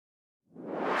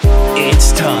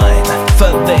It's time for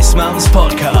this month's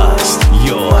podcast.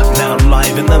 You're now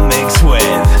live in the mix with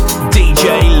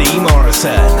DJ Lee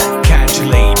Morrison,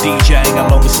 casually DJing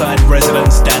alongside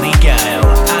residents Danny Gale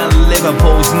and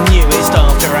Liverpool's newest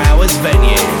after-hours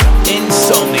venue,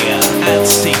 Insomnia at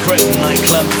Secret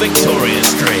Nightclub Victoria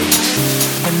Street.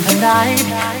 When the night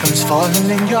comes falling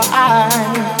in your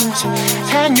eyes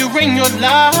and you ring your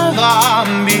love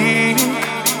on me,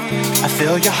 I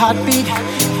feel your heartbeat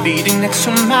beating next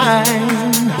to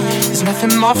mine. There's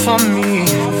nothing more for me.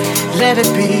 Let it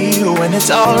be when it's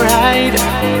alright.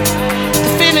 The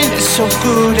feeling is so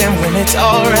good, and when it's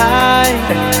alright,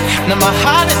 now my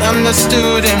heart is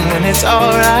understood, and when it's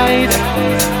alright,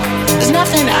 there's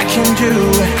nothing I can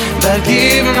do but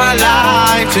give my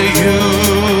life to you.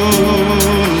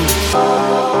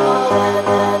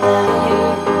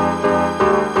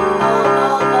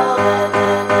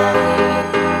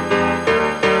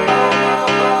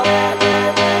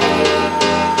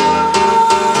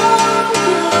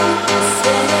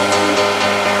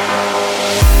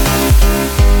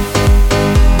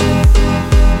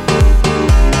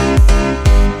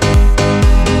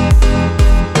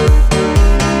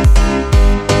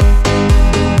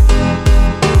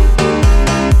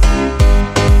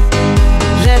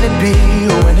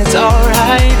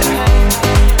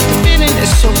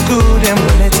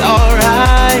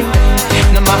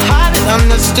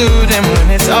 Understood, and when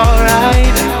it's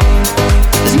alright,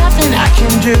 there's nothing I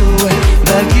can do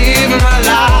but give my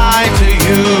life to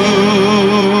you.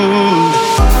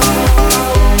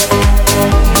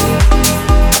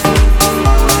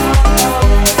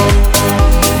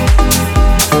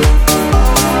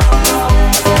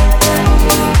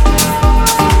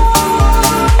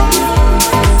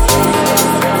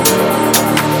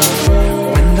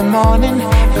 When the morning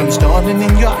comes dawning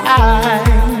in your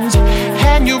eyes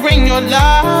and you ring your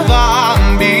love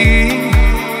on me,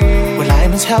 well,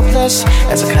 I'm as helpless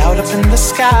as a cloud up in the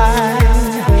sky,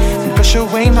 and push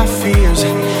away my fears,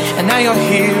 and now you're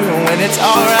here when it's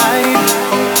alright.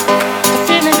 The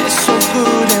feeling is so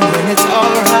good, and when it's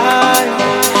alright,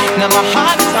 now my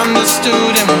heart is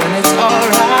understood, and when it's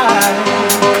alright,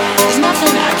 there's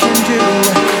nothing I can do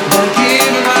but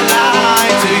give my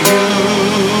life to you.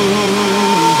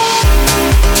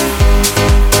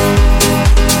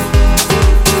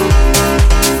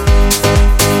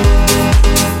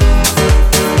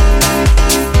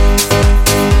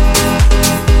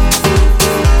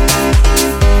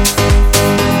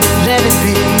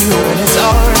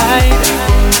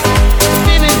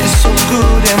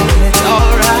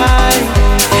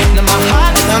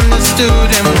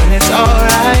 And when it's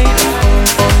alright,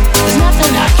 there's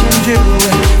nothing I can do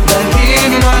but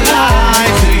give my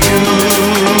life to you.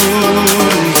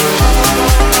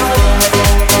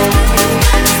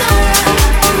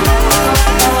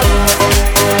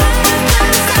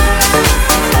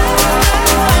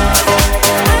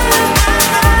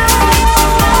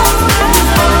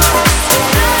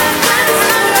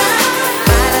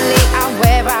 Finally, I'm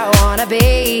where I wanna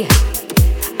be.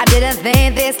 I didn't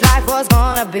think this life was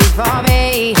gonna be for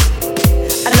me.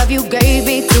 The love you gave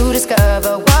me to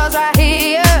discover was right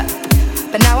here,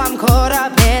 but now I'm caught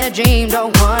up in a dream,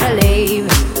 don't wanna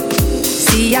leave.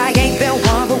 See, I ain't been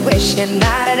one for wishing,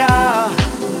 not at all.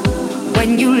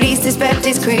 When you least expect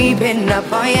it's creeping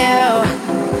up on you.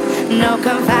 No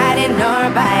confiding nor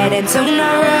abiding to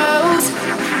no rules,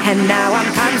 and now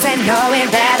I'm content knowing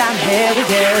that I'm here with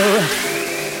you.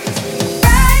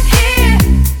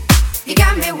 You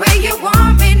got me where you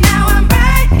want me, now I'm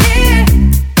right here,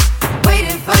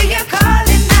 waiting for your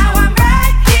calling, now I'm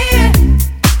right here.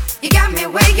 You got me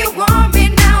where you want me,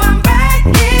 now I'm right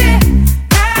here,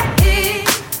 right here.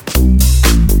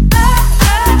 Oh,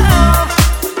 oh, oh,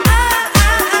 ah,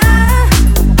 ah, ah,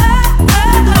 oh,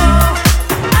 oh, oh,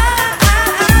 ah,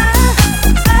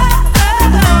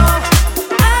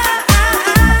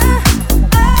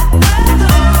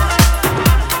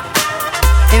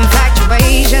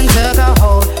 Infatuation took a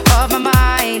hold of my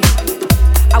mind.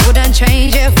 I wouldn't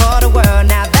change it for the world,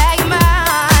 now that you're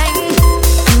mine.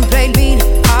 You played me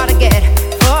hard to get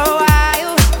for a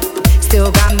while,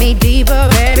 still got me deeper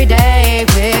every day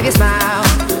with your smile.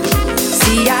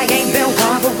 See, I ain't been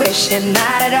one for wishing,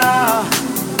 not at all.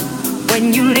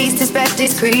 When you least expect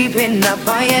it's creeping up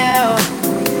on you.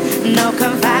 No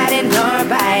confiding nor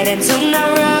abiding to no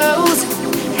rules,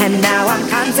 and now I'm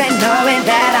content knowing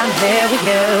that I'm here with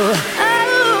you.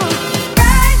 Oh,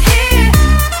 right here,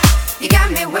 you got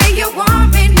me where you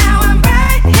want me, now I'm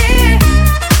right here,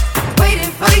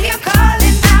 waiting for your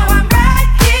calling, now I'm right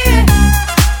here.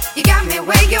 You got me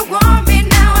where you want me,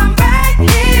 now I'm right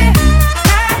here,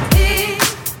 right here.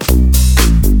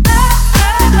 Oh,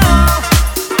 oh, oh,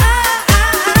 ah,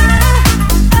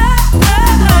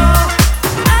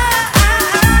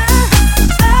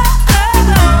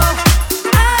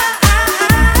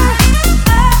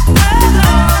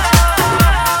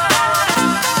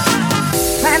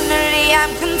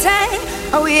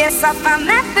 Oh yes, I found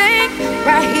that thing.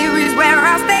 Right here is where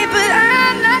I'll stay, but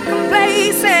I'm not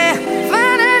complacent.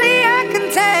 Finally I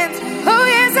content. Oh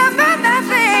yes, I found that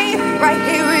thing. Right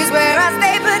here is where I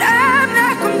stay, but I'm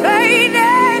not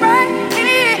complaining. Right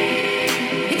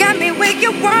here, you got me where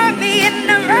you want me, and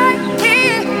I'm right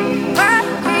here, right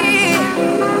here.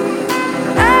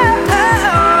 Oh,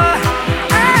 oh, oh.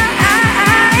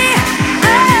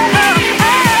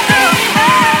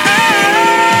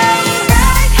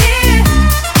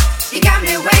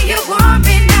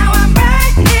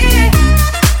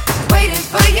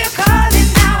 For your calling,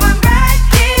 now I'm right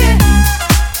here.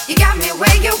 You got me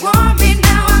where you want me,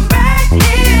 now I'm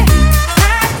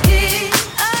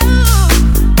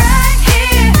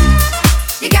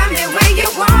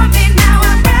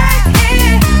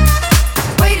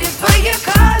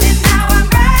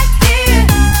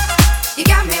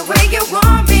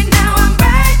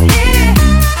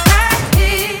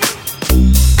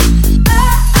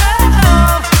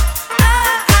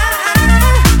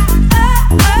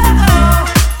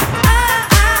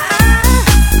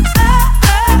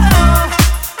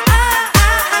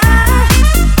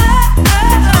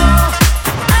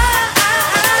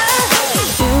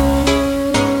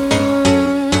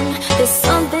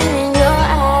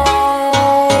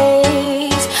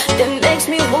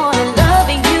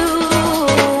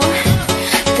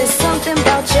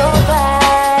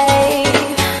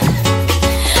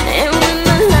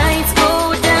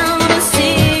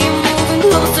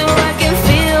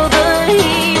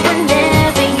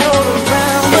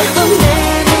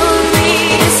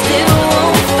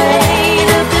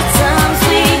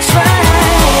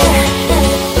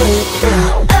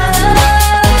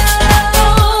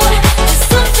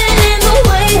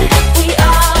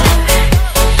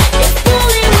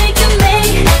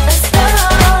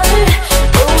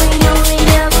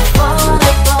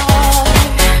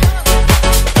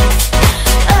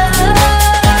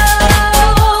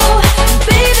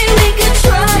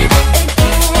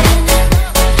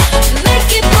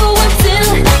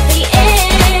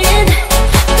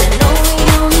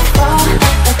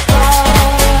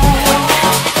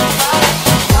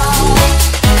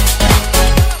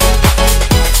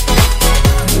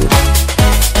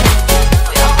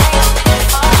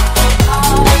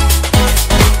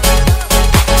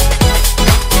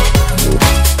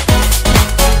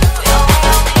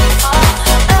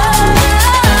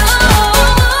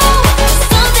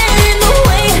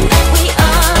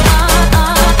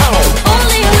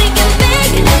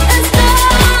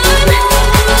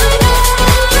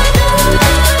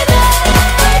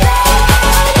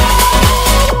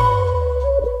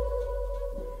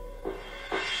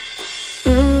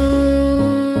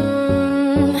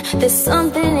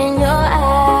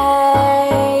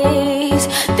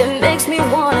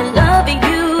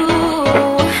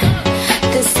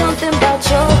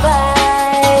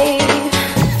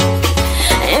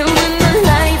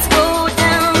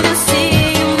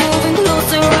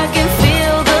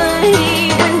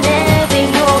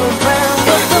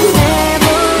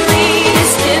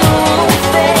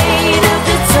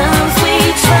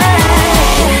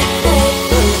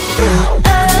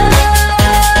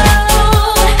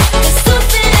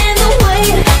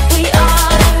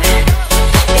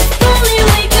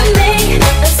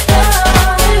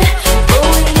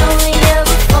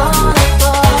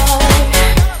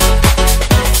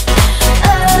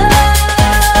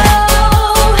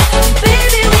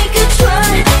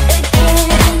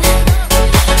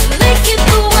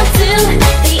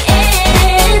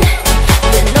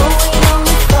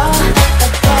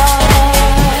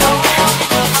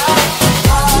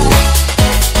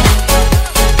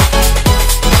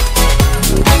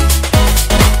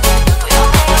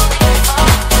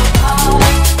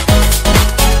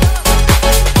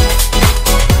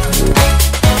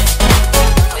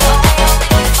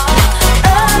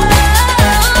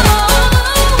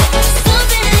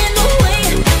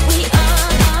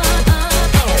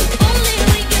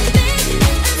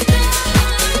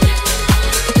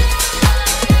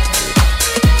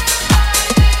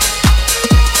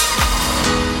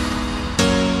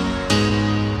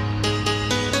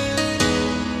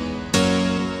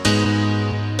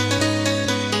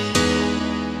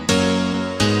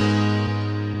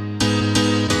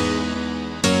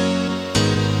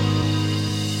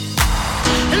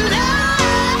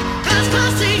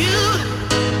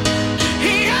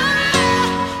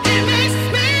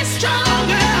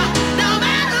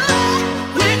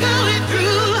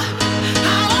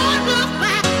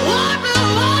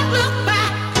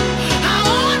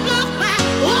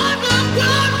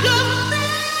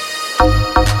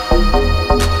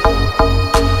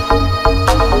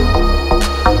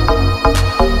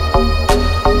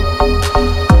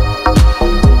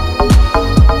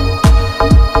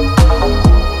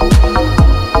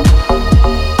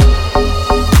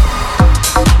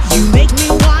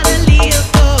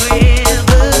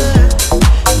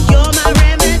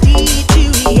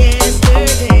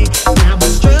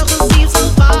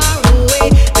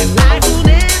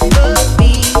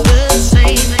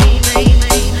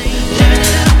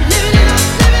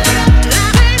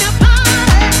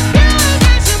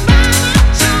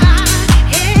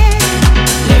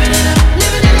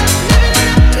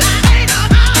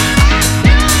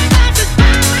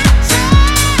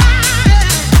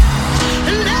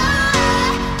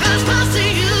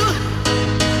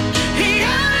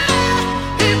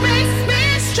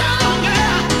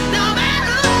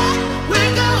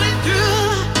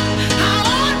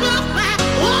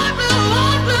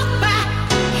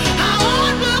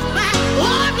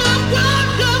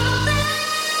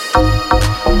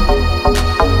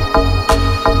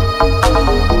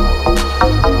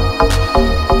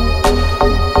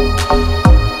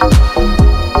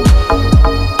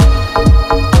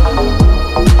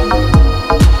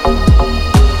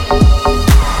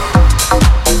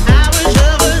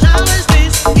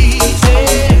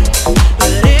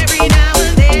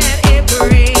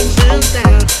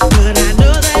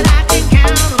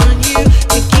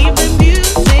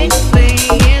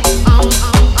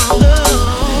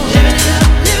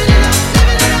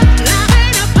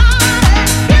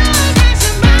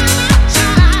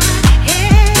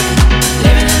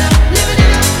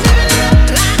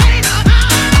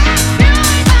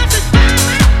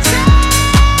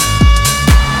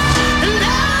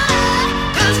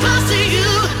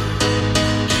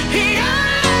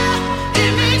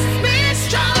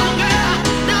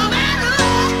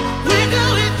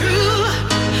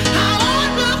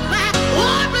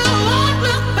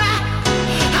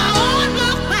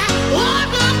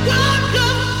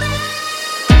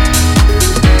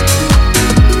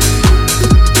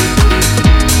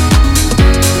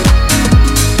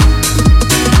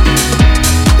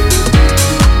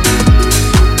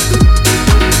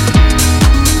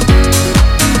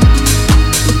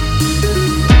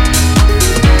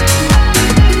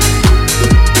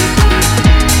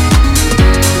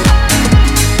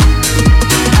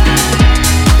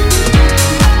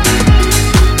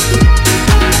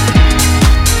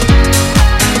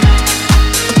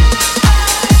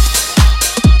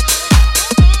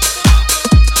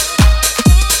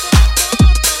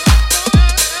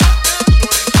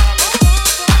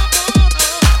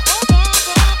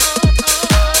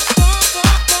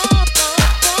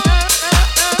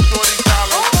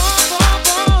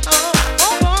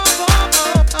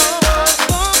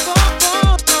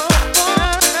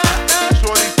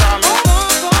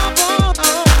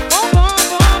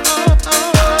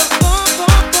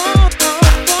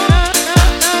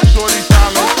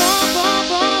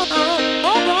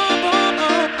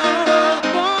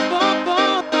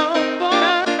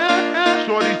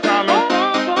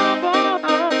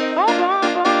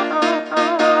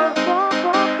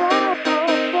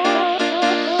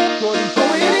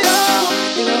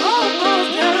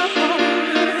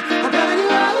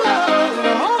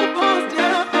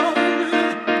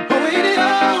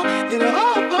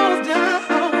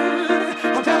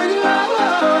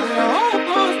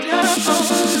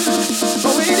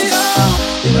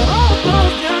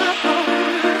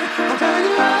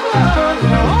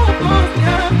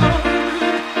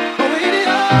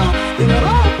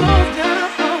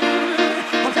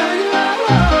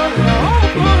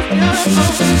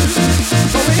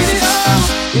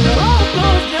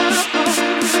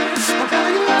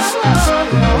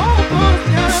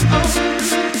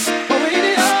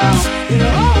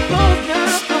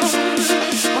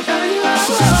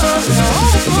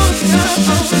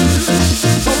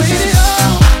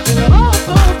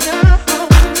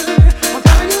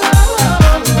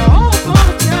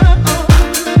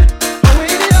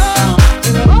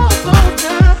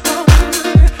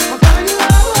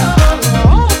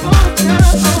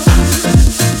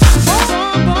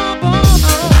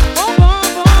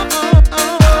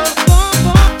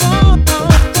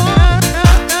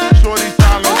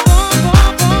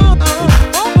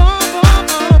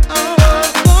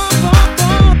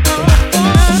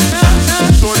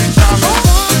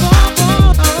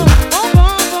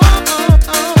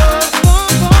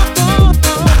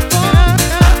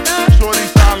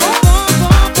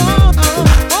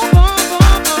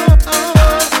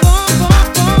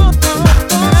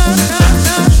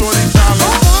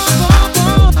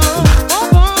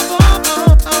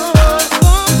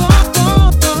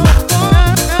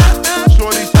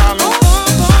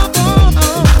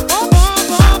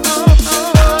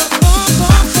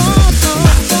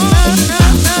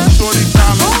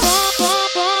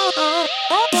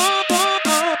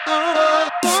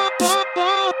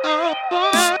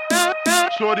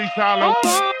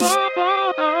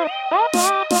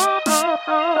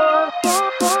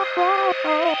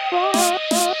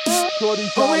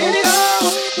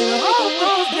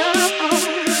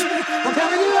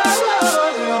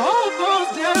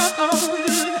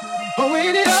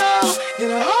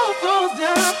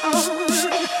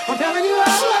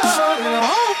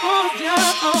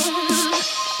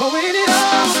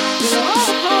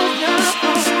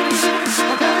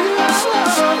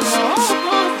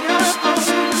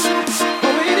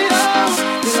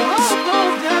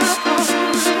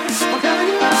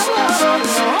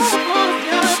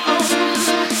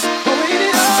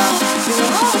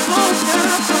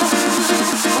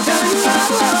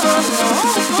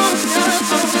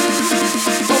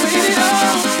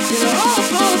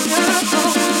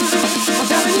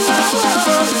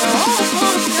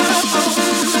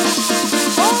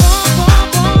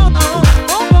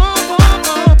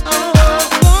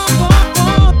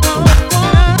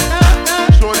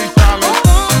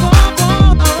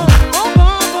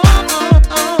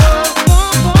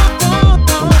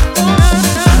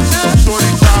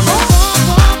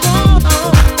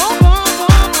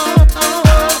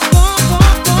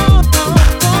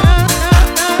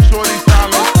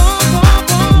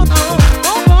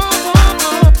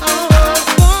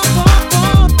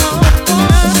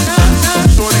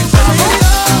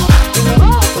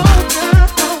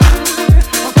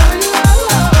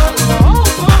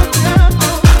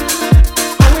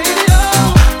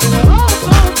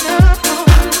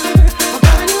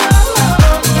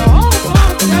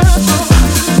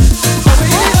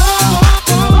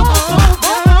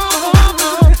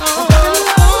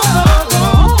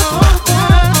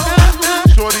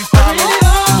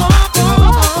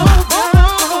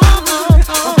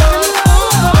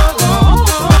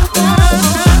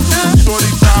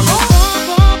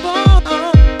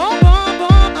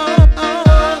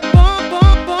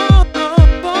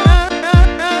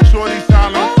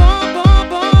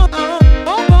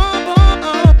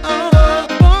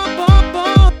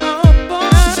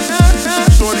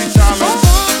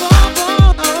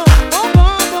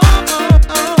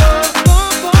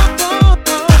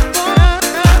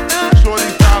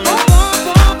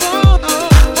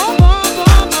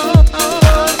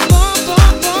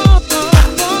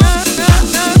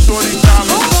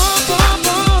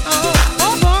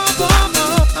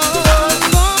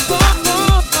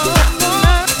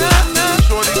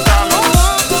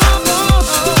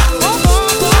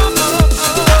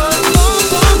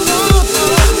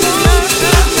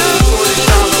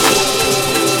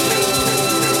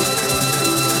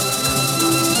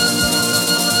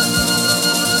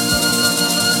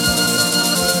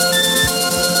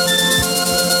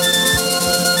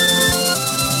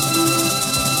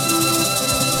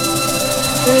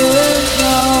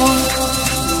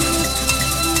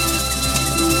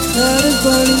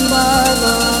burning by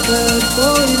my bed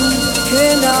for you.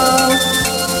 Okay, now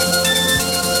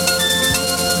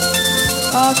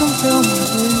I can feel my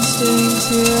instincts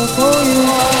here for you.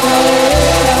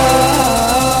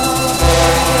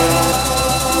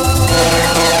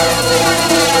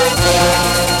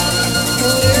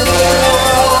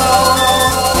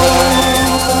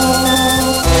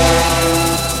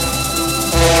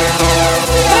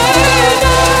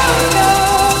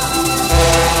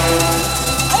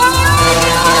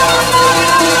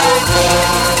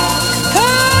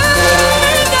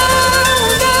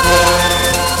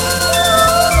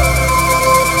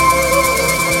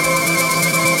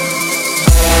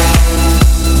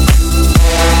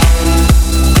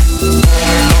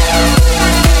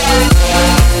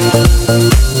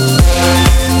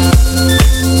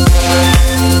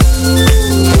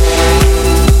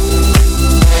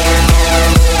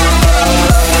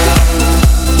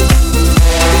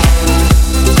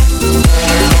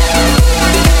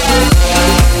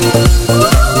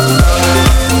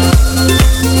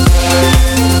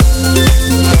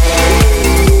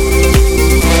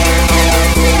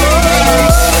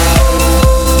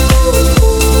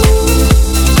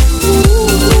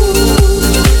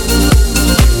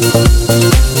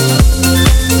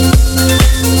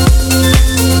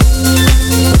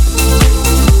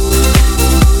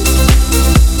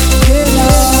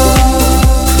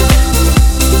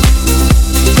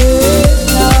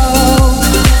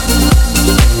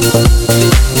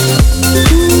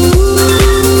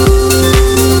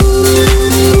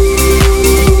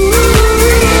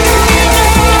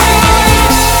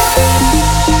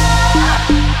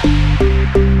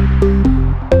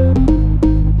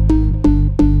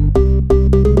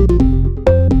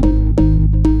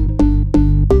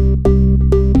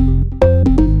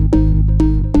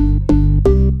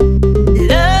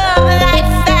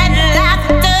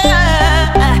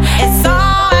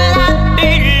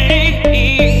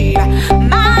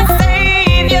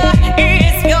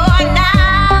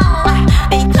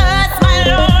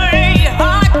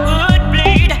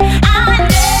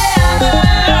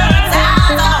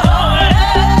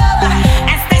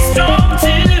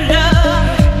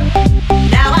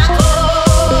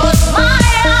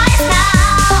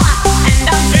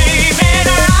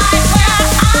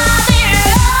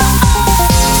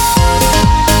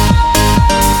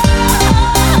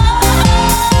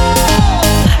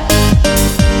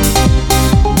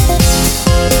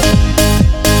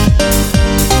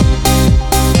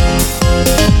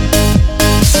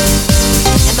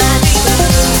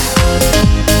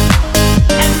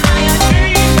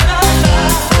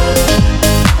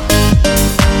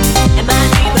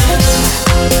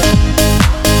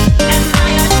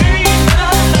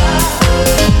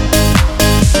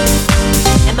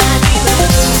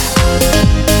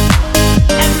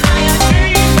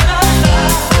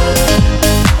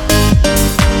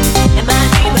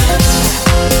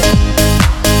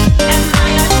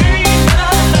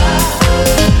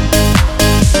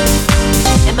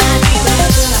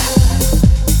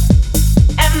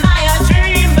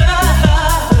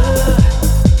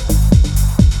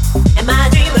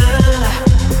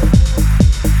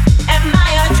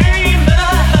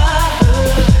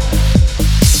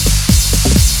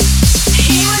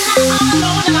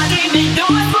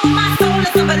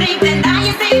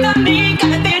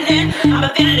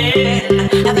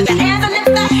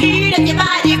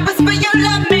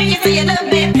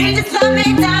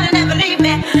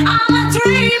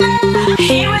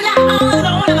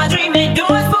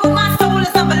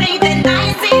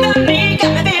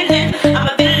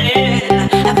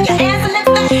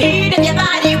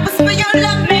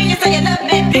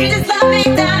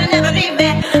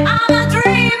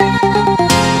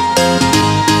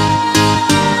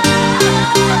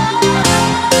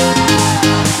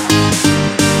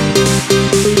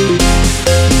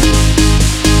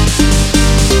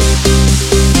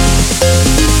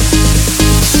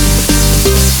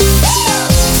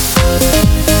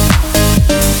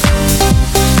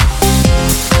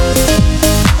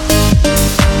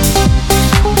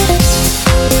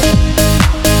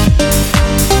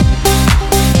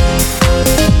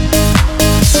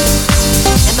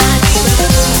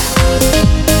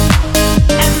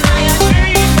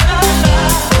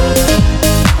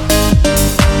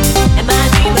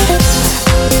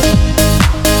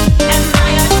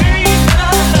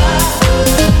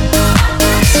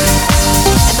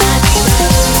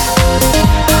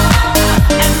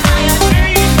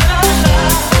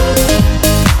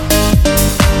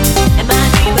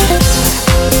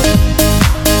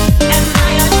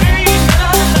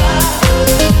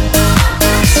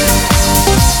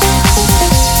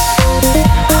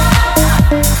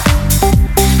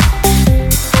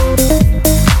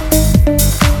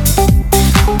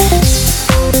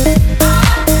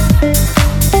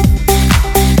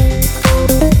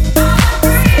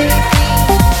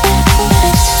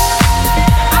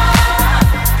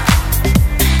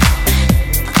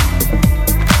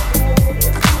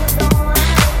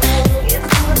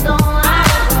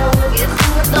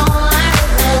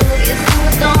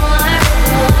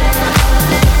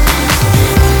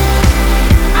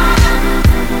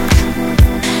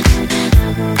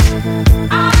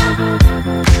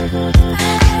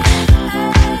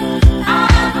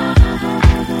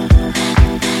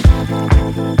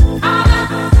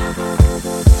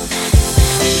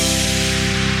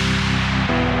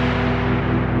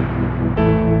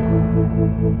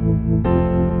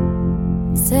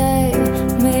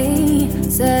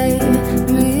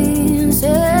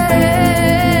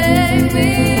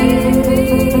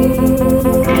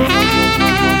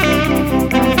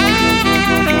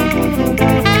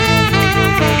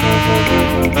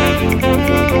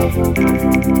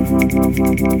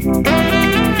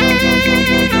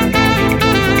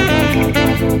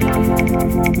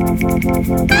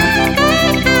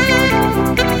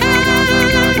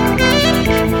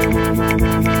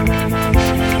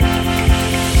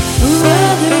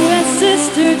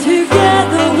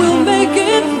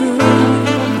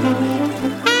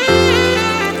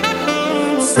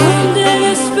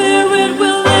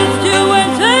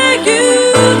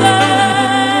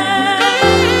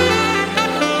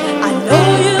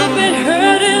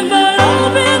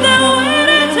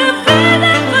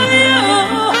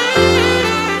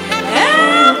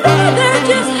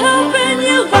 Just helping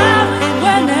you.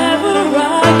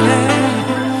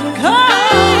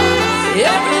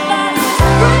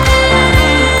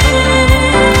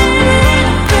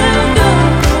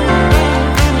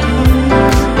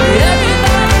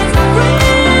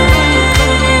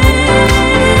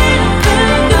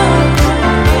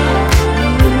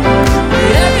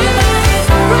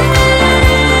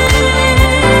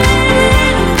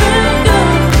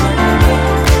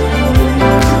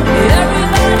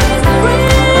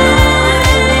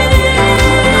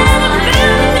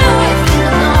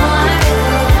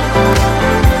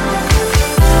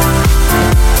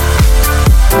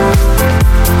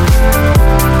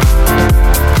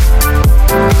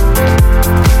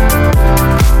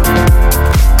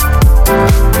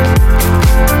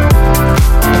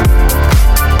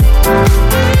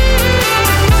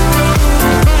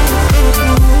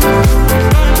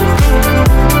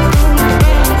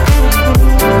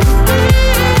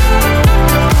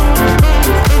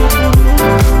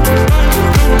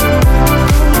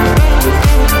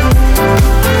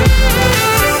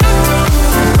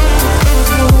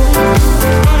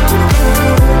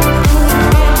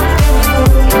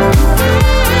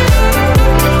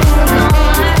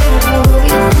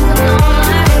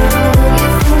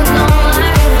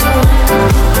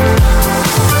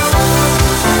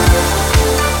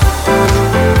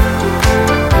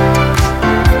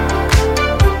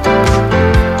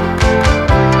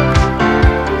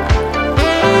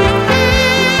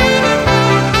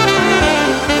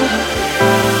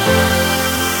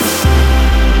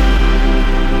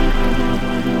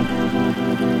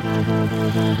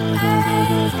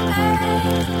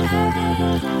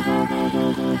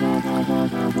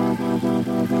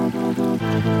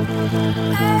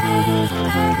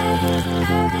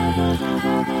 I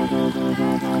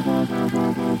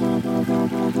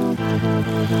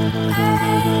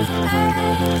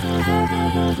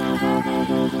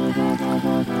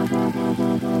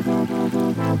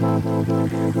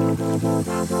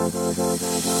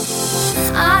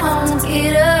don't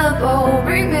get up or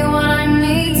bring me what I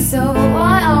need, so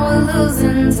why are we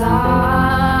losing time?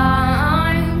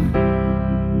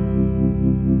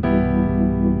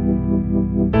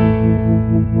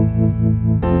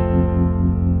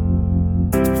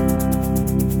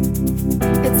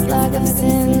 It's like I've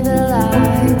seen the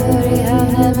light, but I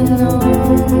haven't known.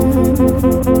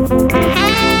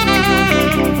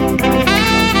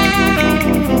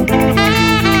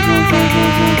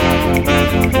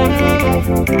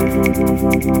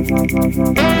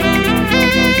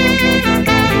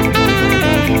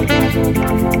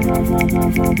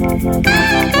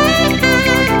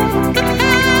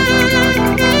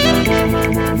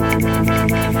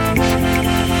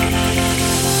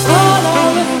 All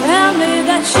of a family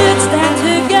that should stand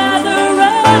together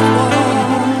as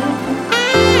one,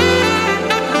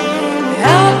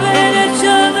 helping each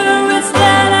other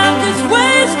instead of just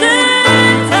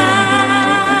wasting time.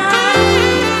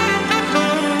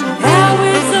 Now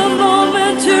is the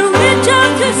moment to reach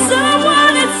out to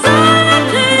someone inside of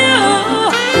you,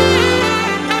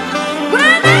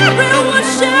 when everyone's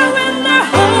sharing their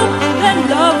hope and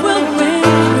love will bring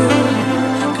through.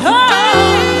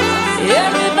 Come,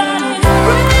 everybody's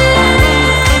free.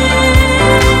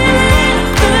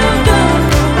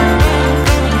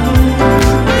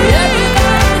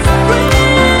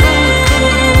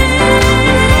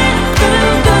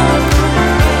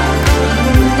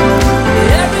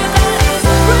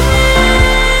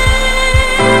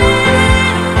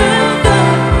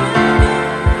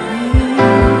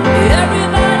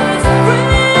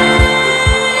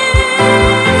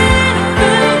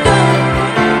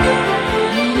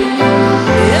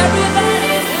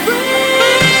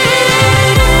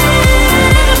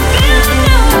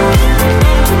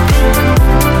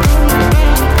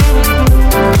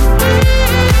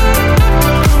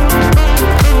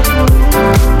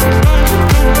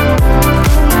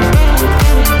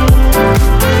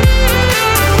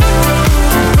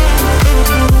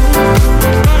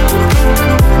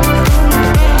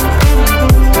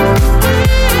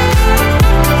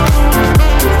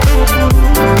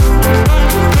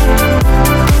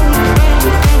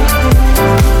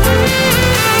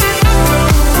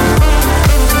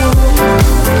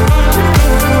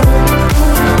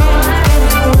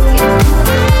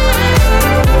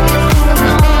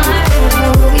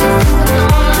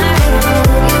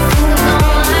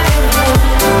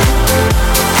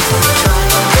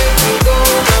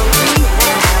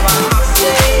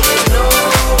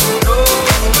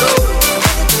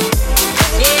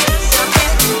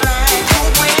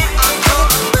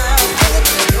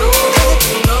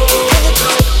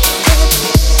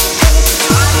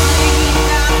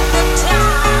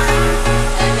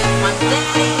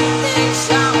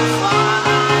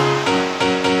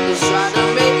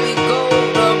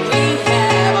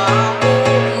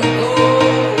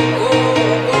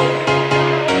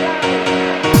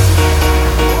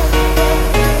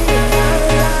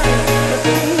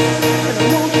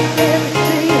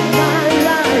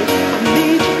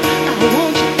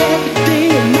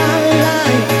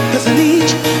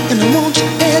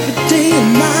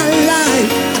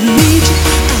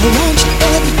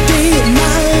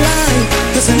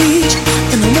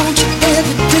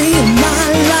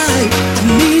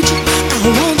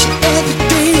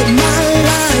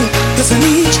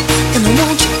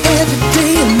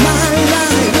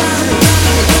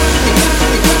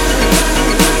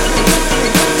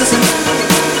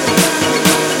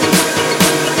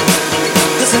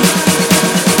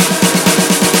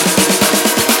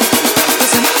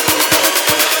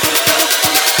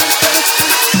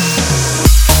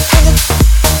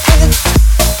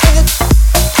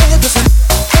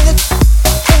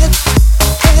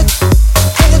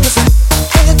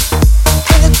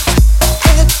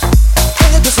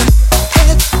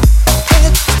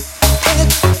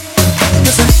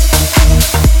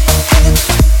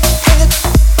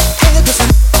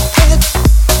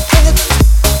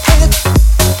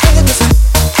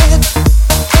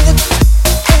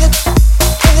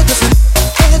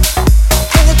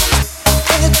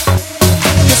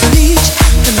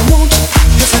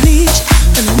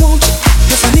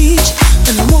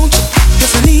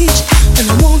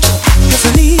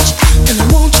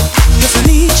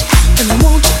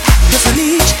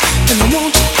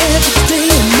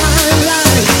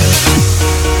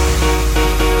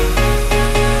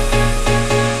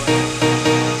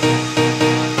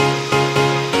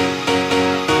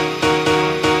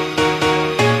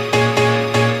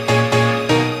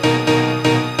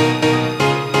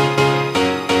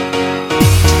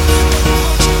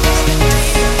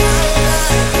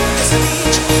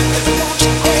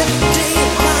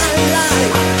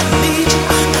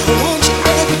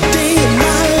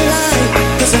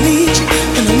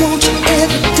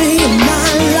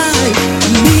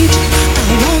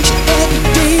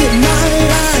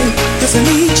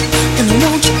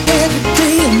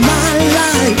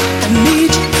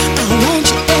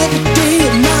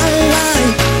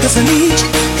 'cause I need you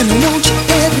and I want you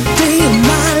every day of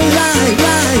my life.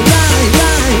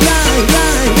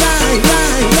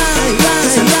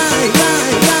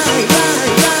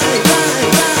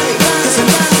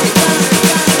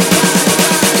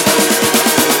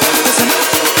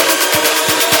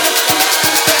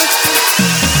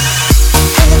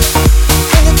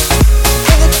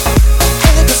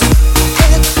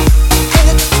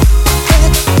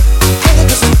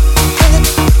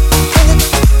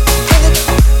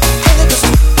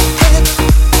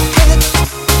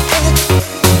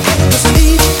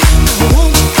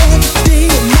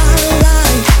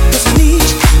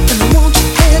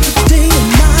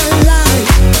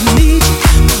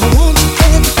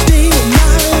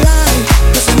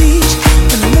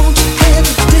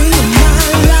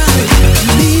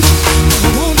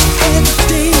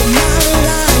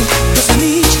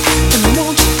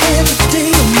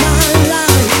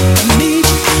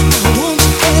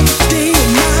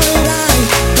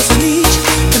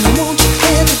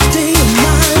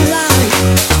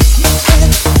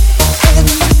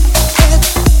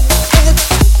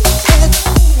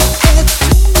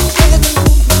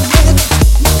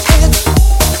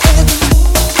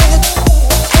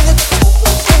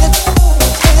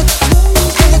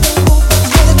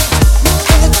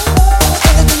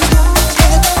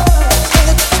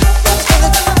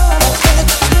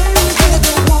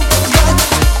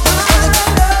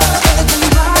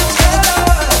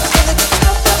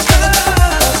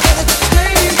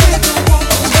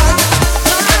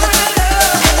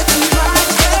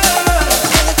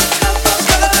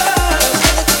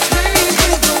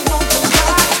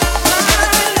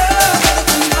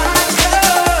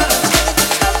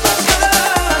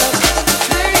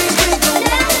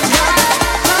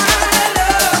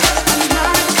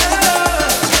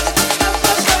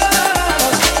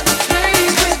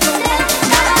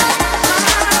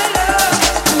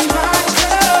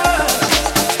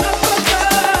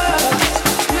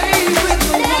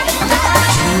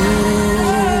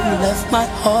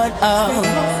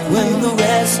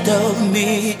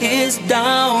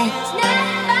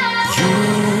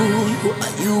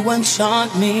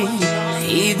 Enchant me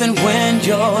even when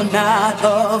you're not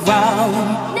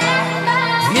around.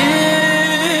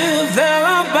 If there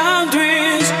are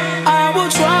boundaries, I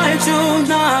will try to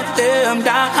knock them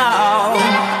down.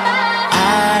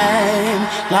 I'm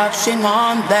latching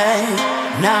on them.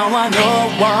 Now I know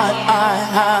what I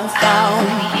have found.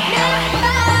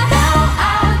 Now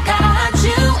I got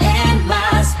you in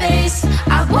my space.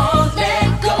 I won't let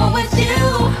go with you.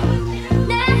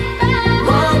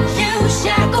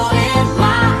 Shackle in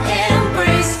my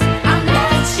embrace, I'm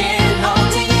latching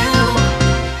onto you.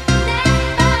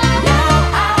 Now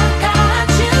I got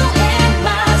you in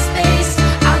my space,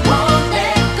 I won't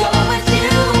let go with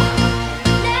you.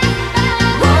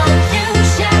 Won't you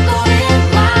shackle in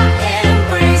my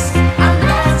embrace, I'm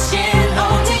latching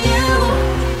onto you.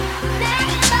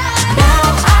 Now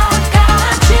I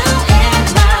got you in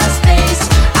my space,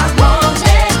 I won't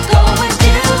let go with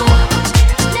you.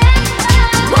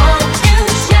 Won't you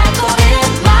shackle in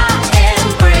my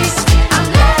embrace, I'm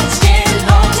latching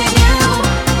onto you.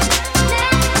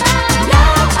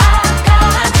 Now I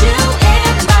got you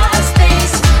in my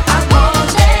space, I won't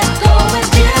let go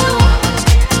with you.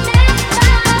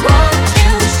 Won't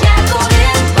you shackle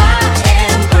in my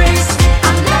embrace,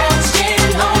 I'm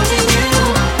latching onto you.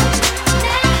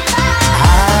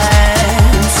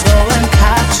 I'm so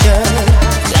encaptured,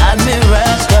 got me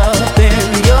wrapped up in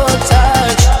your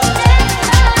touch.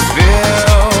 Feel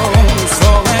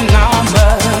so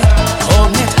enamored, hold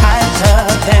me tighter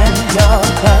than your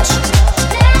clutch.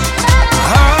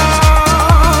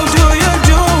 How do you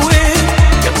do it?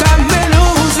 You got me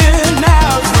losing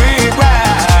every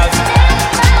breath.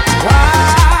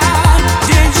 What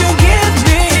did you give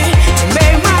me to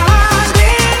make my heart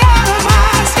beat out of my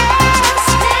chest?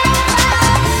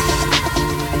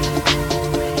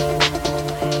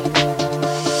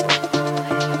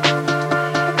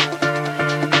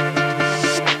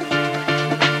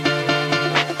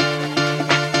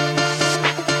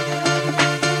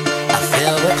 I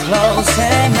feel we're close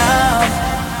enough.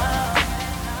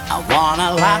 I wanna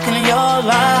lock in your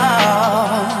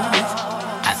love.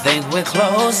 I think we're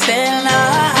close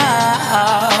enough.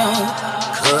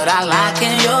 Could I lock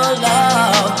in your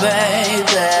love,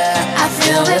 baby? I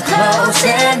feel we're close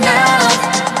enough.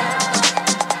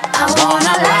 I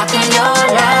wanna lock in your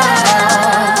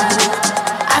love.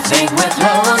 I think we're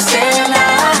close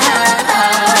enough.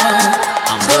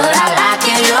 Could I lock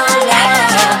in your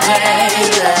love,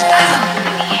 baby?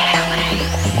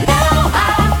 Now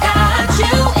I got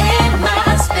you in my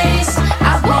space,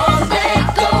 I won't let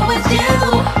go with you.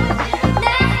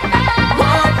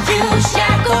 Won't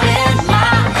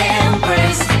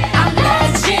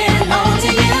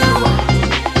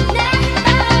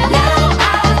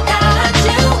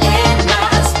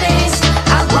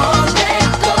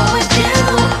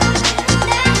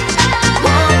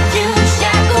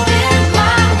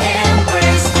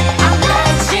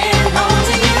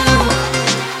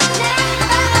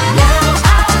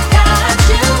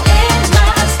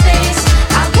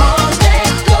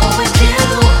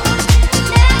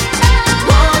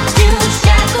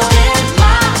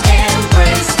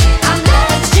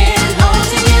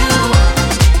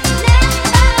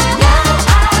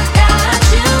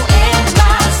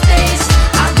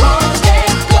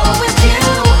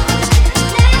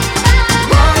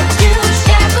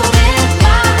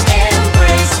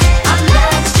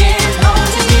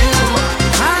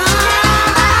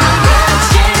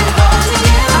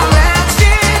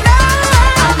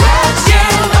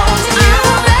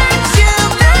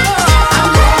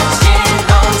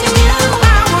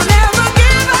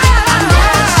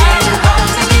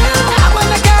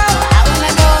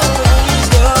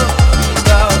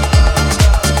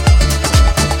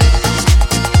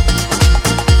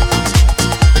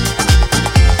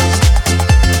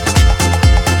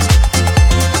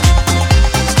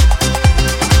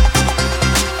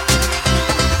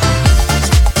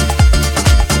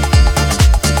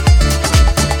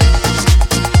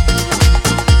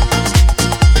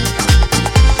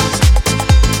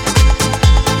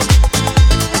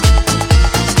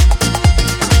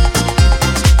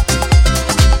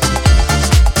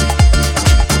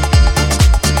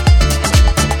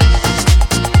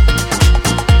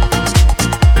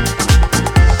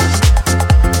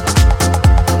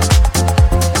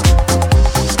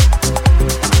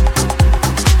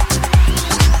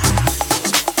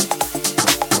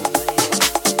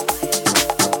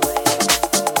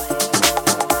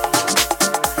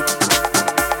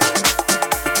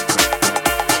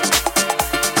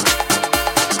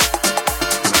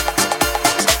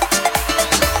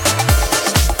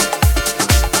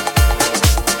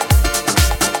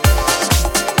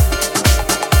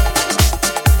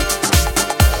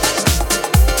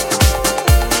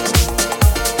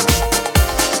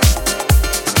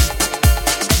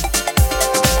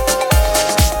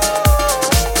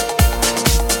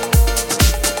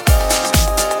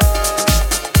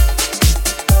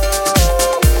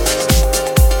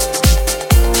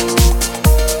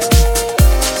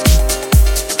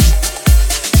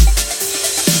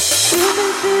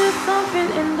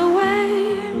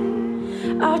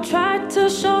tried to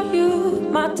show you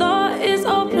my door is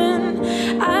open.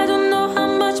 I don't know how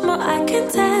much more I can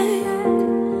take.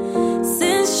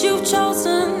 Since you've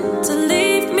chosen to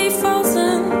leave me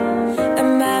frozen,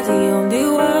 am I the only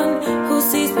one who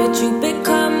sees what you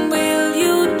become? Will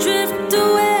you drift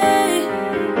away?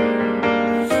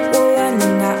 We're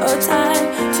running out of time.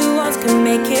 Two wrongs can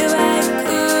make it right.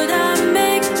 Could I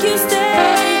make you stay?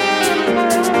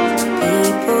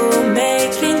 People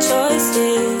making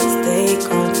choices they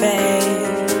can't fake.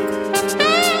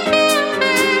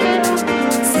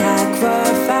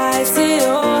 Sacrifice it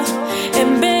all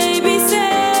and baby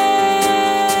say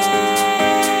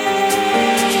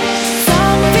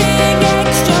something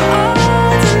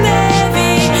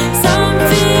extraordinary,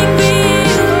 something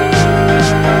real,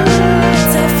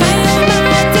 to fill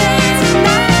my days and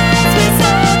nights with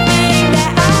something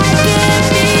that I can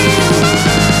feel.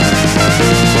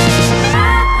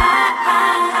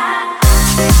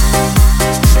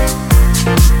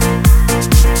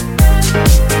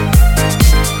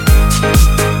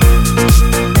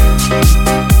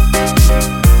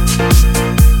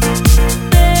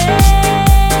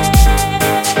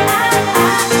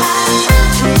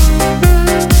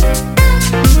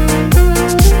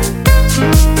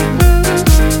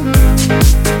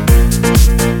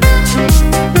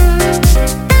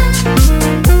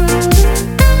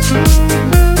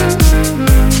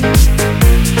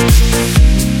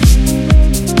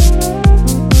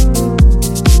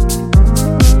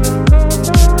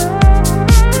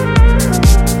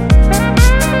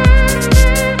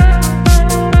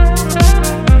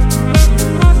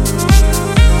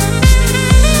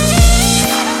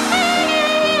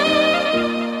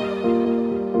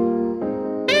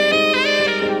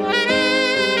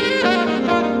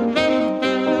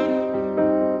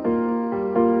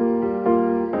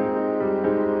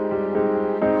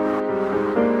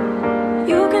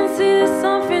 You can see there's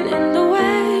something in the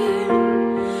way.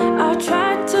 I've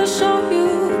tried to show you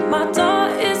my door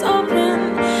is open.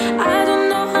 I don't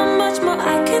know how much more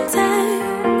I can take.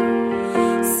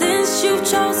 Since you've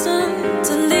chosen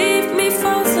to leave me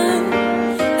frozen,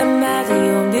 am I the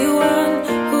only one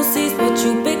who sees what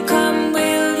you become?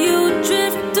 Will you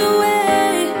drift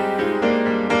away?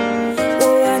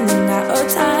 We're running out of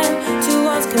time. Two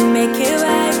wrongs can make it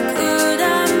right. Could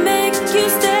I make you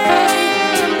stay?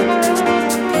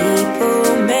 People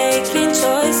making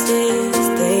choices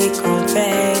they can't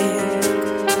fake.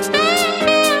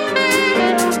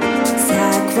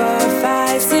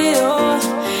 Sacrifice it all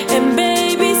and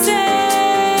baby say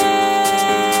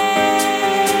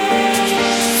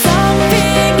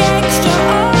something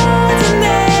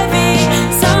extraordinary,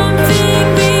 something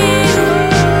real,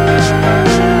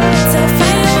 to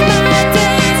fill my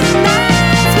days and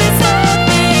nights with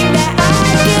something that I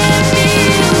can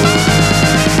feel.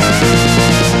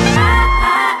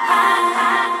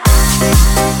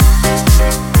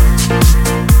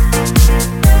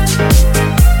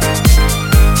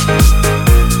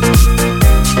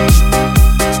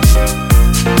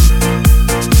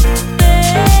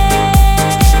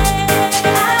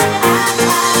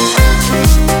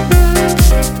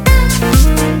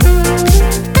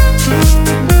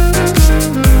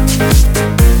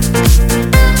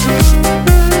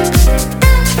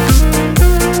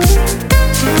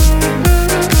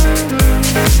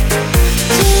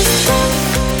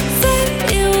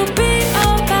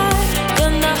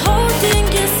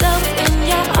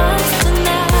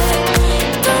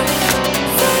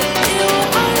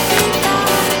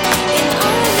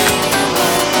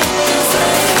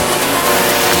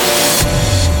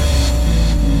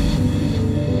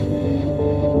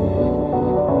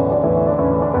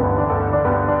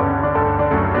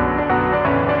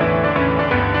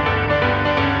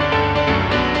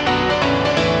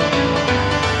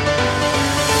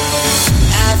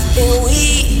 I've been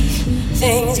weak,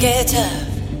 things get tough.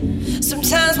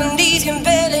 Sometimes my knees can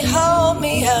barely hold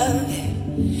me up.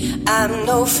 I'm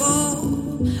no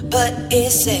fool, but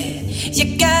it's sad.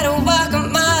 You gotta walk a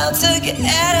mile to get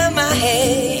out of my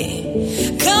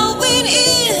head. Going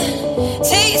in,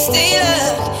 taste the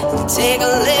luck. Take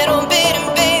a little bit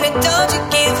and baby, don't you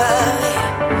give up.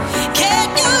 Get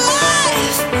your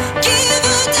life, give a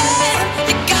damn.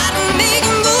 You gotta make a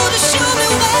move to show me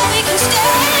where we can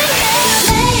stand.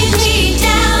 Lay me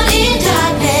down in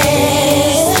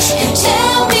darkness and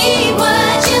tell me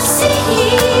what you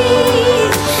see.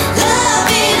 Love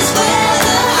is where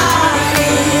the heart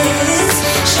is.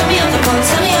 Show me I'm the one,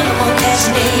 tell me I'm the one that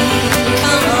you need.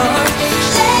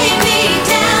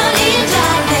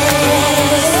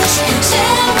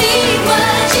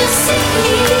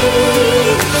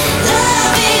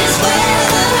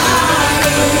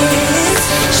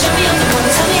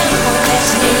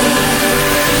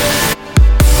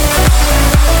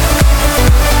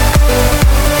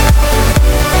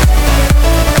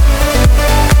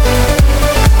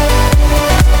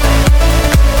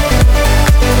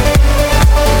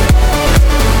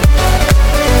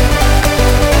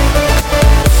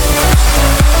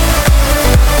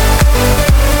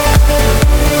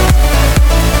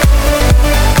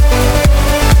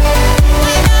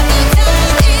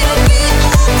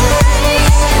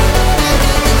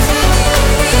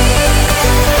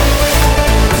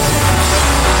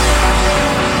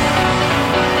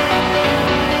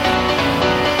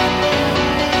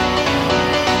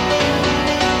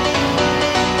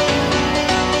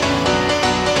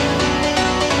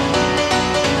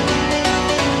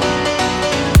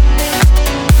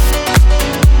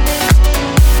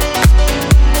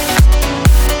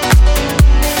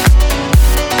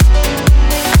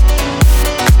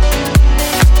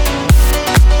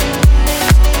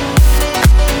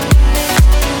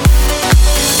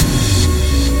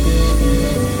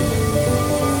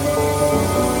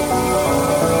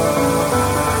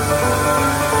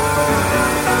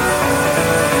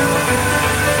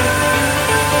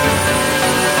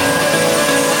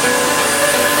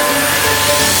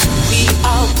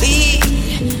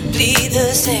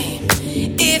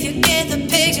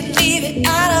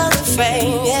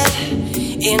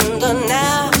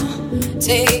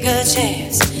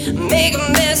 chance. Make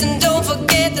a mess and don't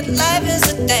forget that life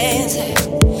is a dance.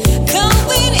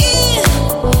 Going in,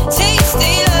 taste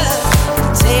the love.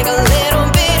 Take a little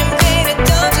bit and baby,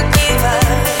 don't you give up.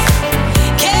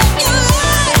 Get your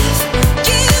life,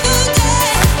 give a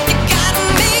damn. You gotta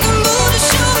make a move to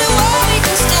show me where we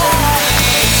can start.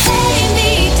 Lay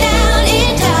me down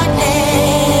in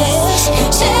darkness.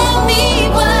 Tell me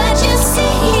what you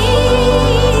see.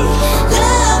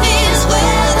 Love is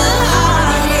where the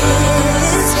heart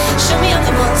is. Show me I'm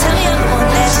the one, tell me I'm the one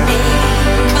that you need.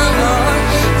 Come on,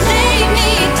 lay me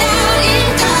down.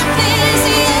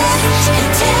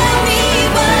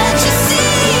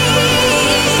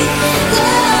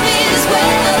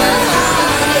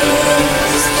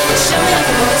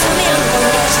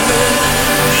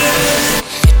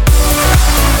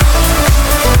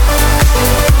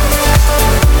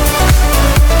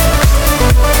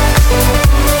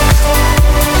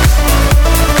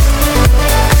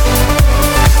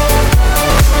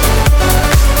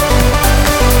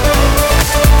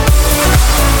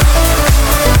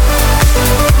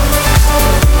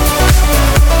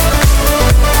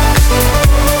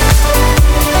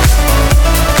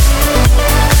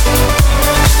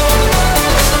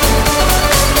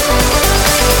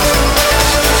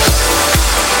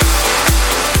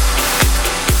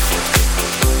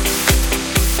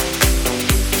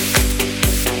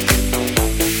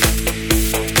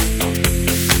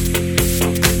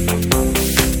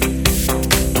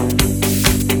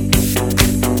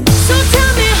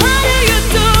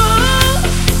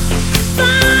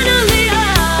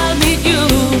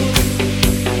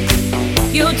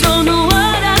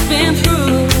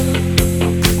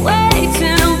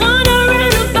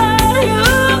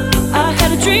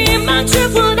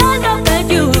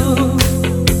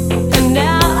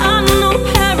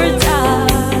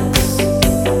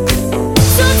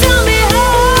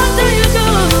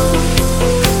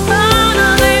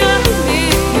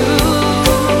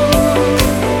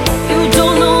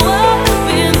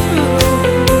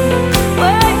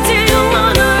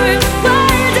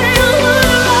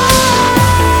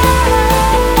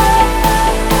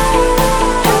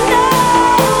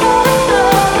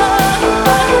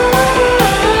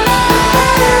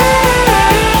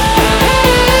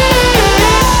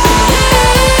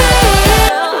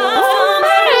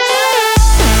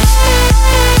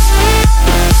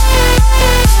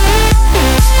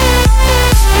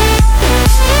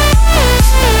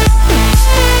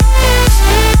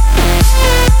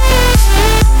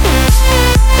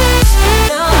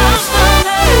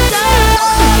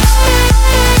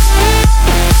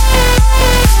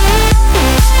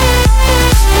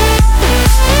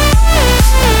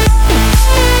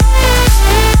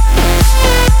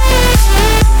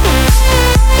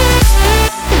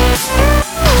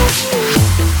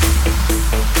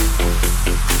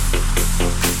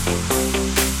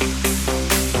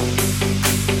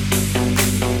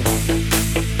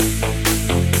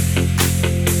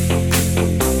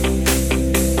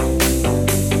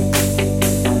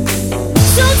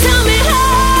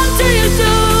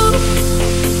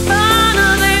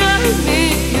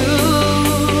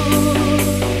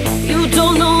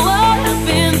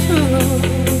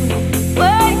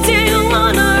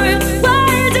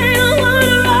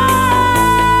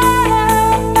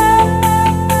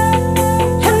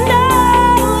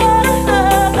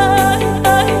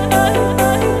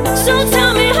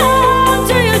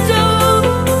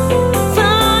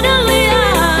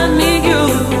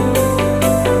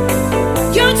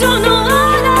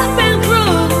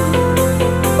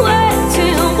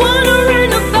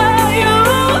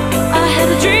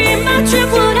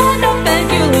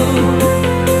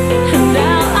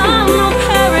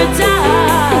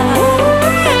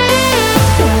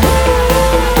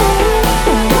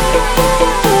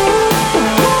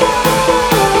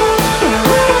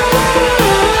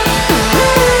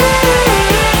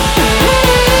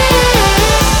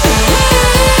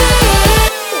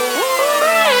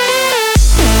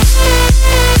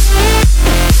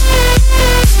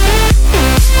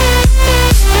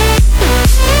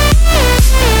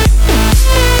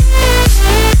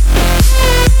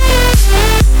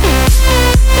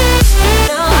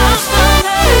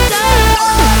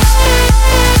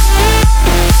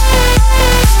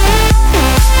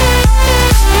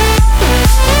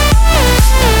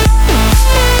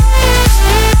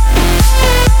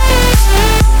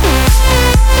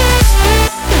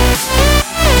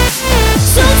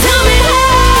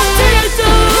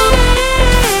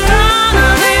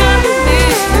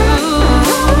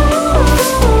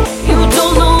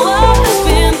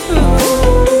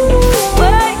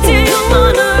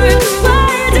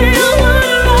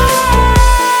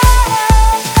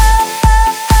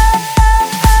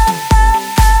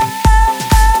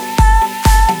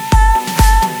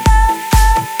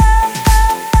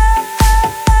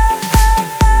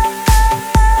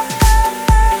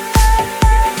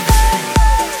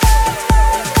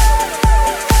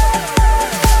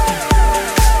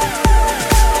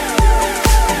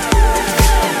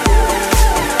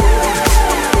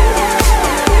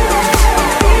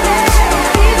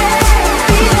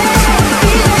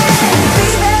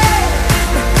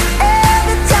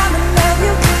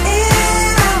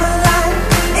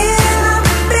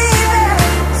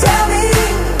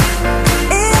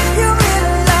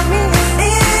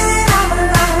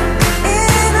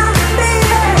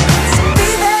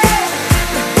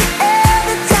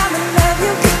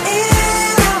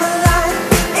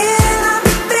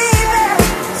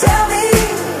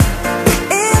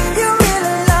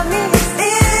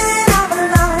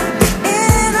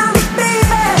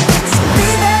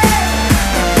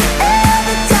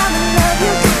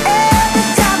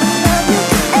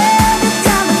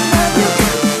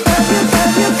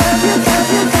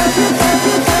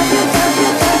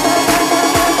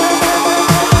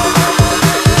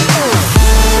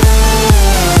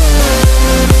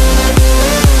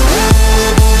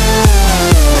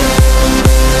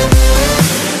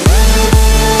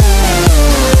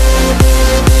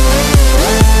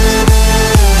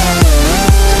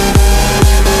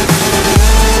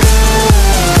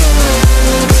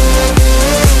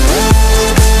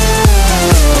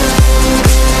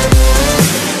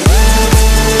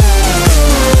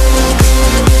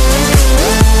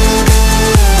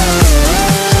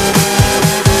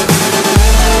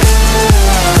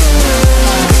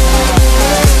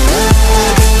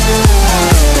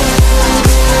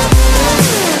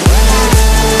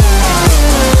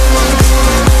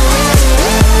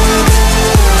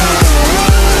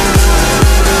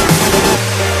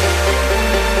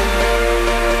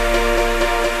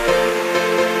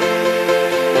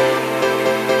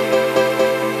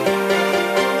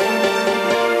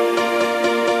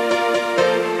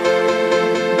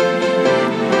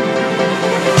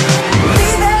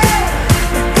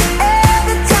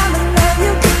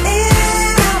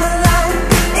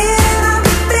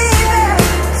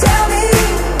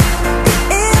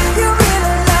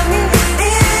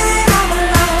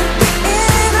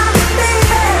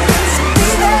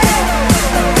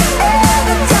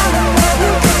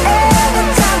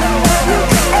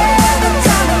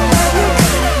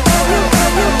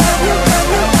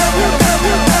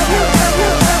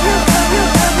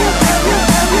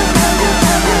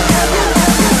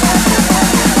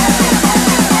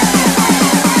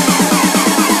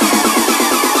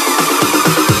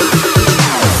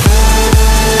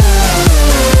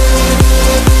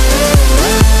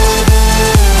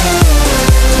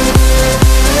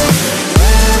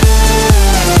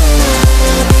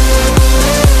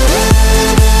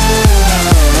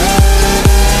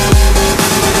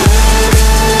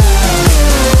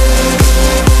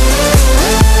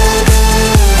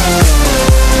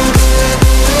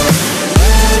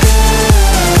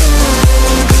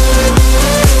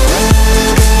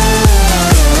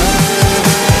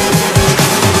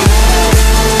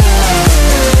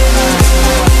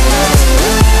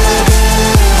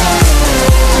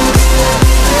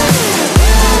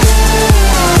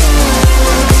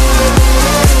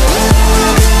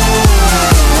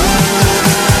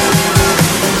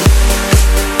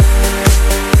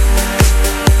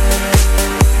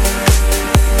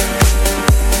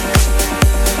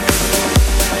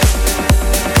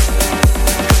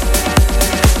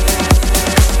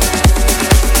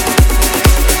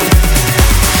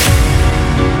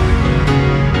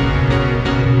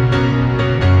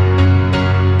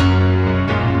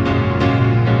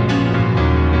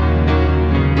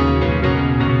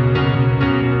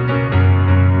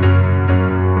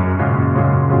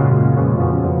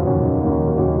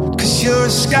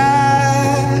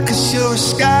 sky, 'cause you're a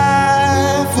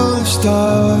sky full of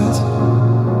stars.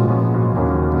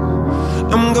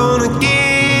 I'm gonna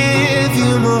give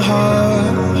you my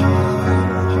heart,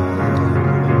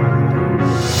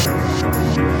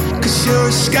 'cause you're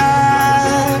a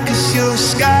sky, 'cause you're a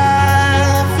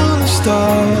sky full of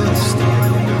stars.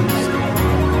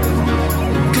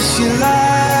 'Cause you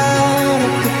light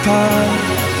up the path.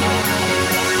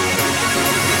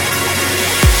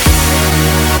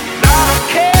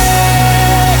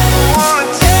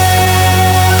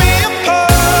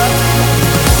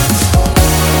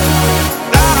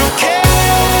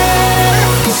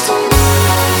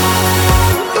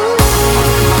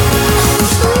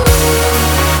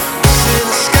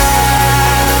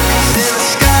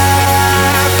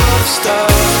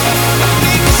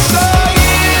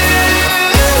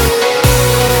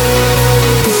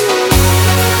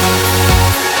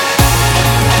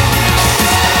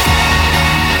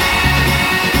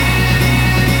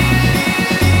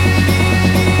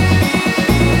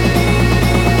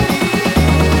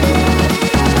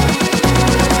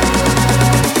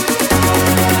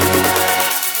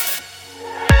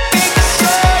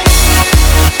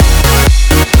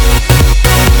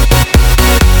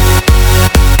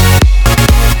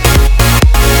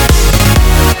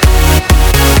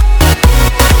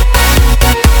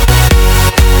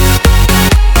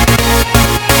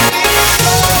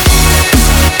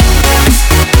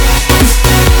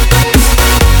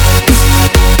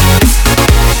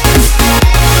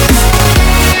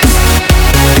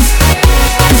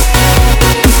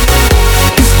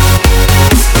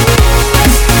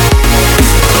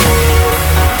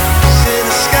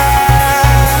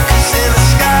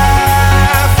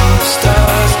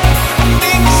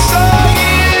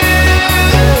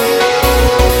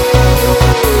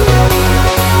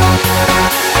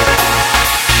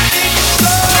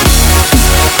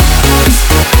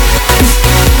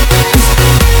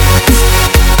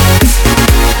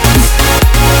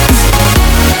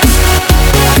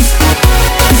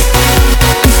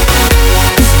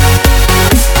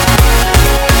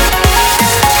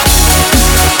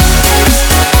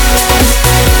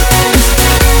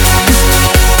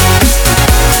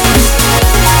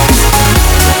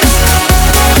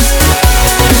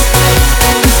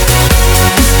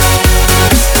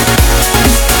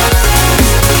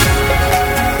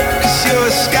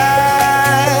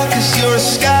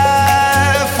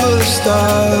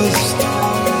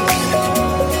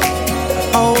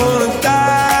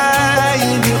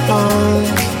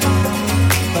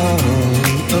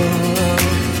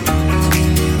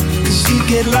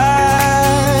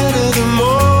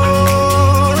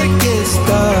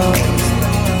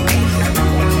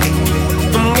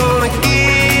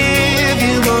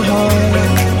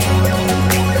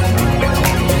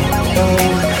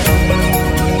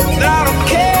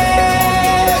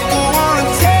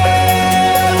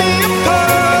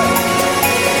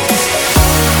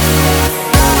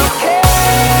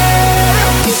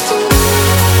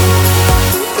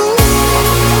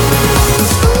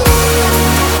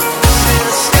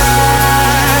 Sky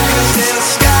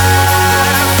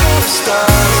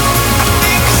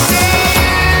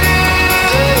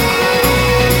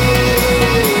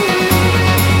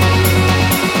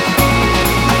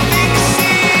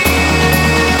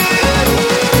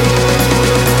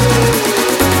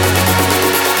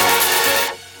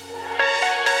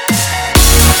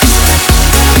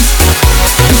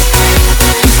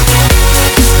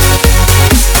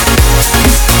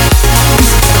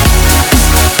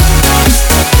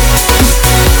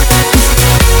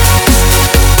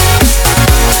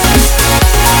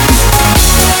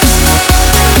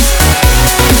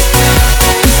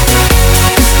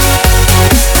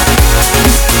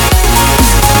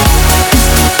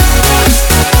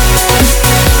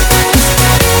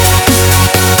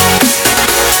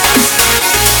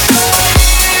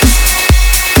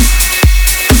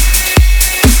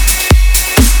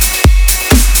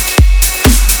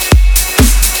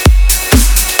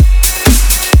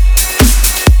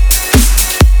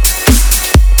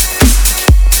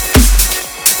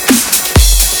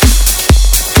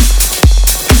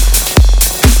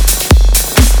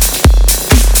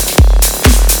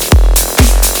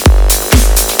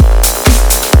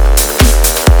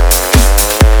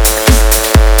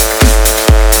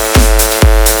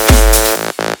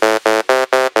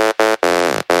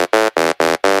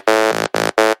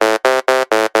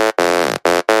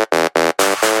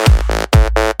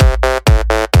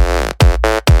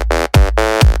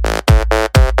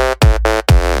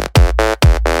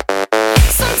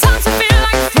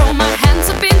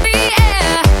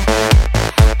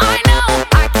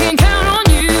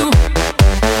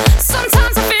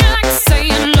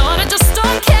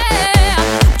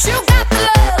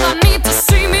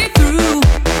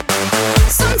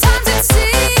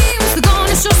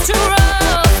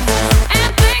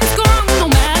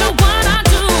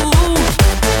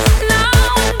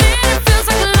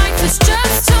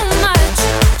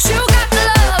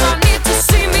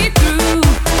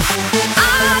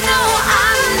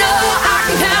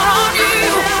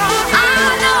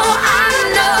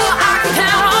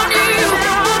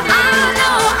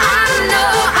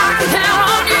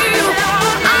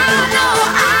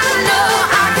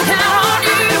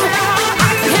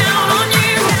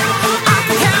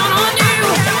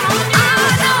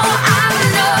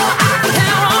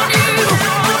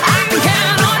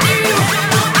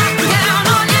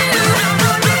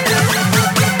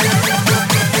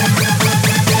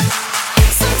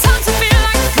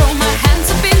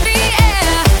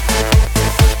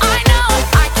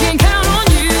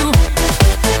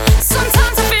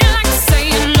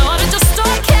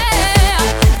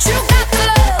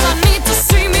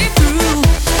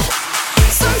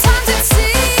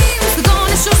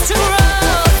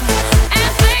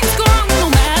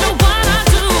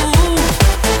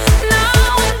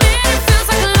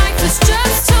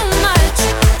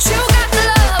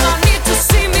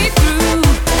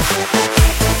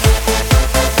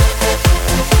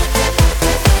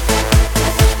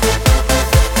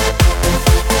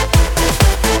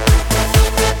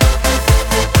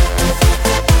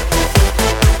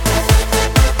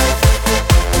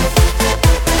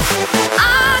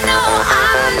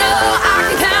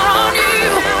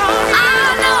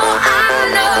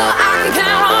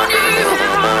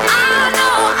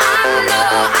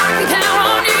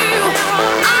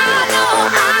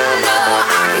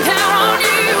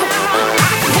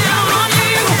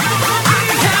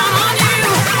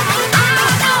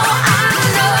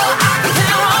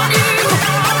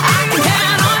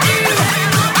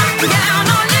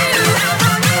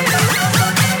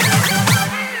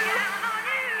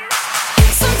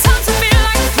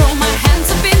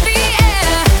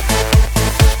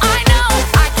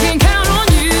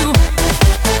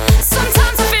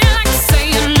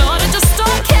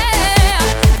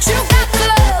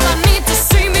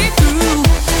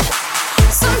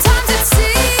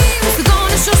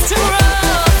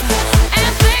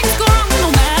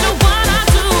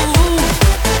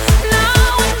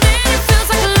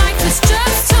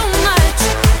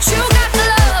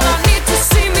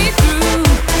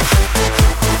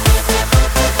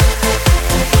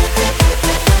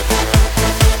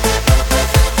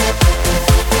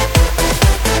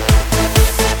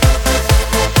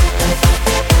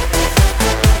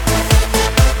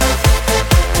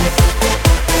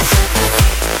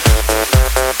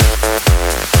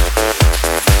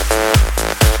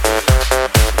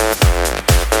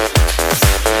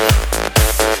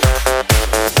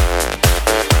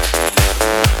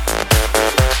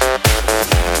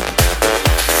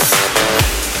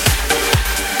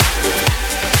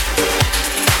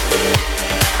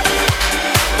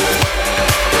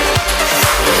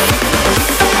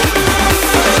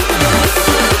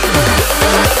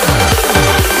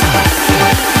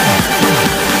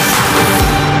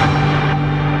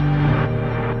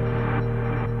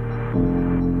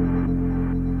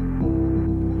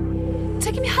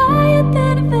taking me higher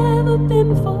than I've ever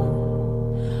been before.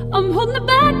 I'm holding it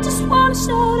back, just wanna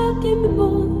shout out, give me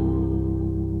more.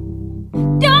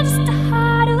 You're just a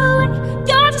hideaway,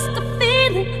 you're just a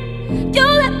feeling. You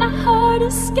let my heart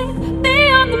escape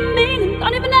beyond the meaning.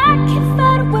 Not even I can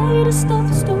find a way to stop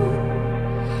the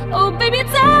storm. Oh baby,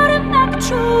 it's out of my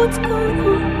control, what's going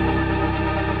on?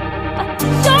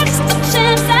 You're just a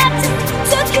chance I take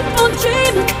to keep on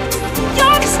dreaming.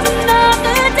 You're just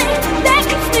another day that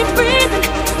keeps me breathing.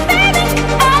 Baby,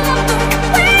 I love the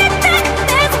way that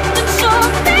there's nothing short.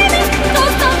 Baby,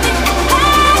 there's nothing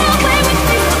hide away with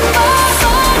me.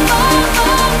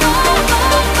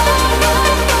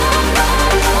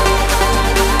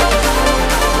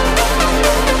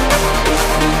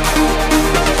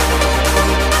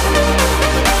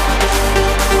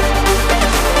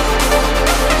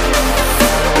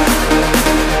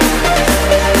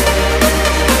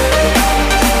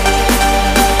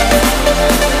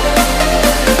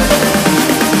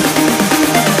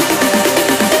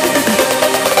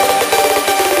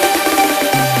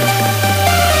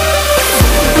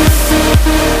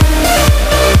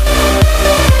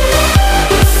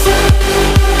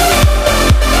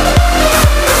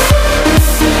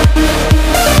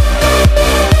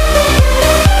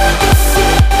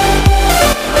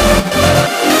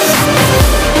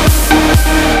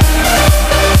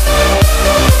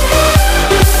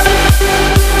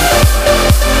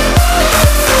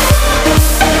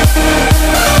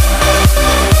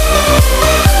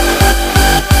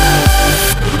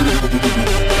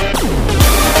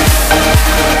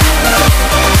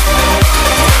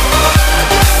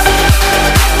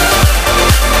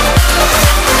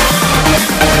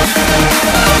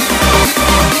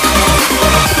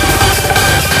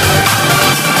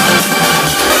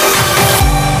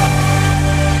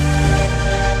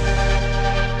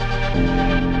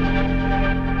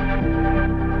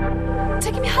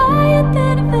 Taking me higher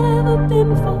than I've ever been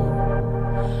before.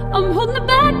 I'm holding it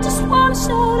back, just wanna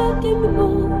shout out, give me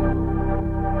more.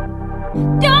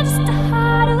 You're just a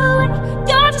hideaway,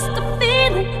 you're just a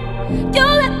feeling. You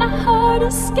let my heart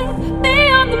escape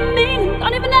beyond the meaning.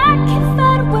 Not even I can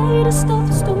find a way to stop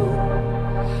the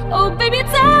storm. Oh baby,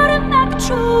 it's out of my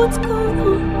control, what's going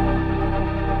on?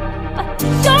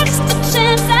 You're just a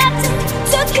chance I take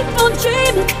to keep on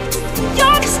dreaming.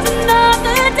 You're just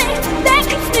another day that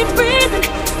keeps me breathing.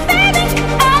 Baby,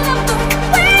 I love the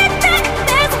way that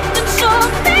there's nothing short.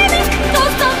 Baby,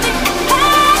 there's nothing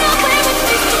hide away with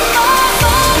me.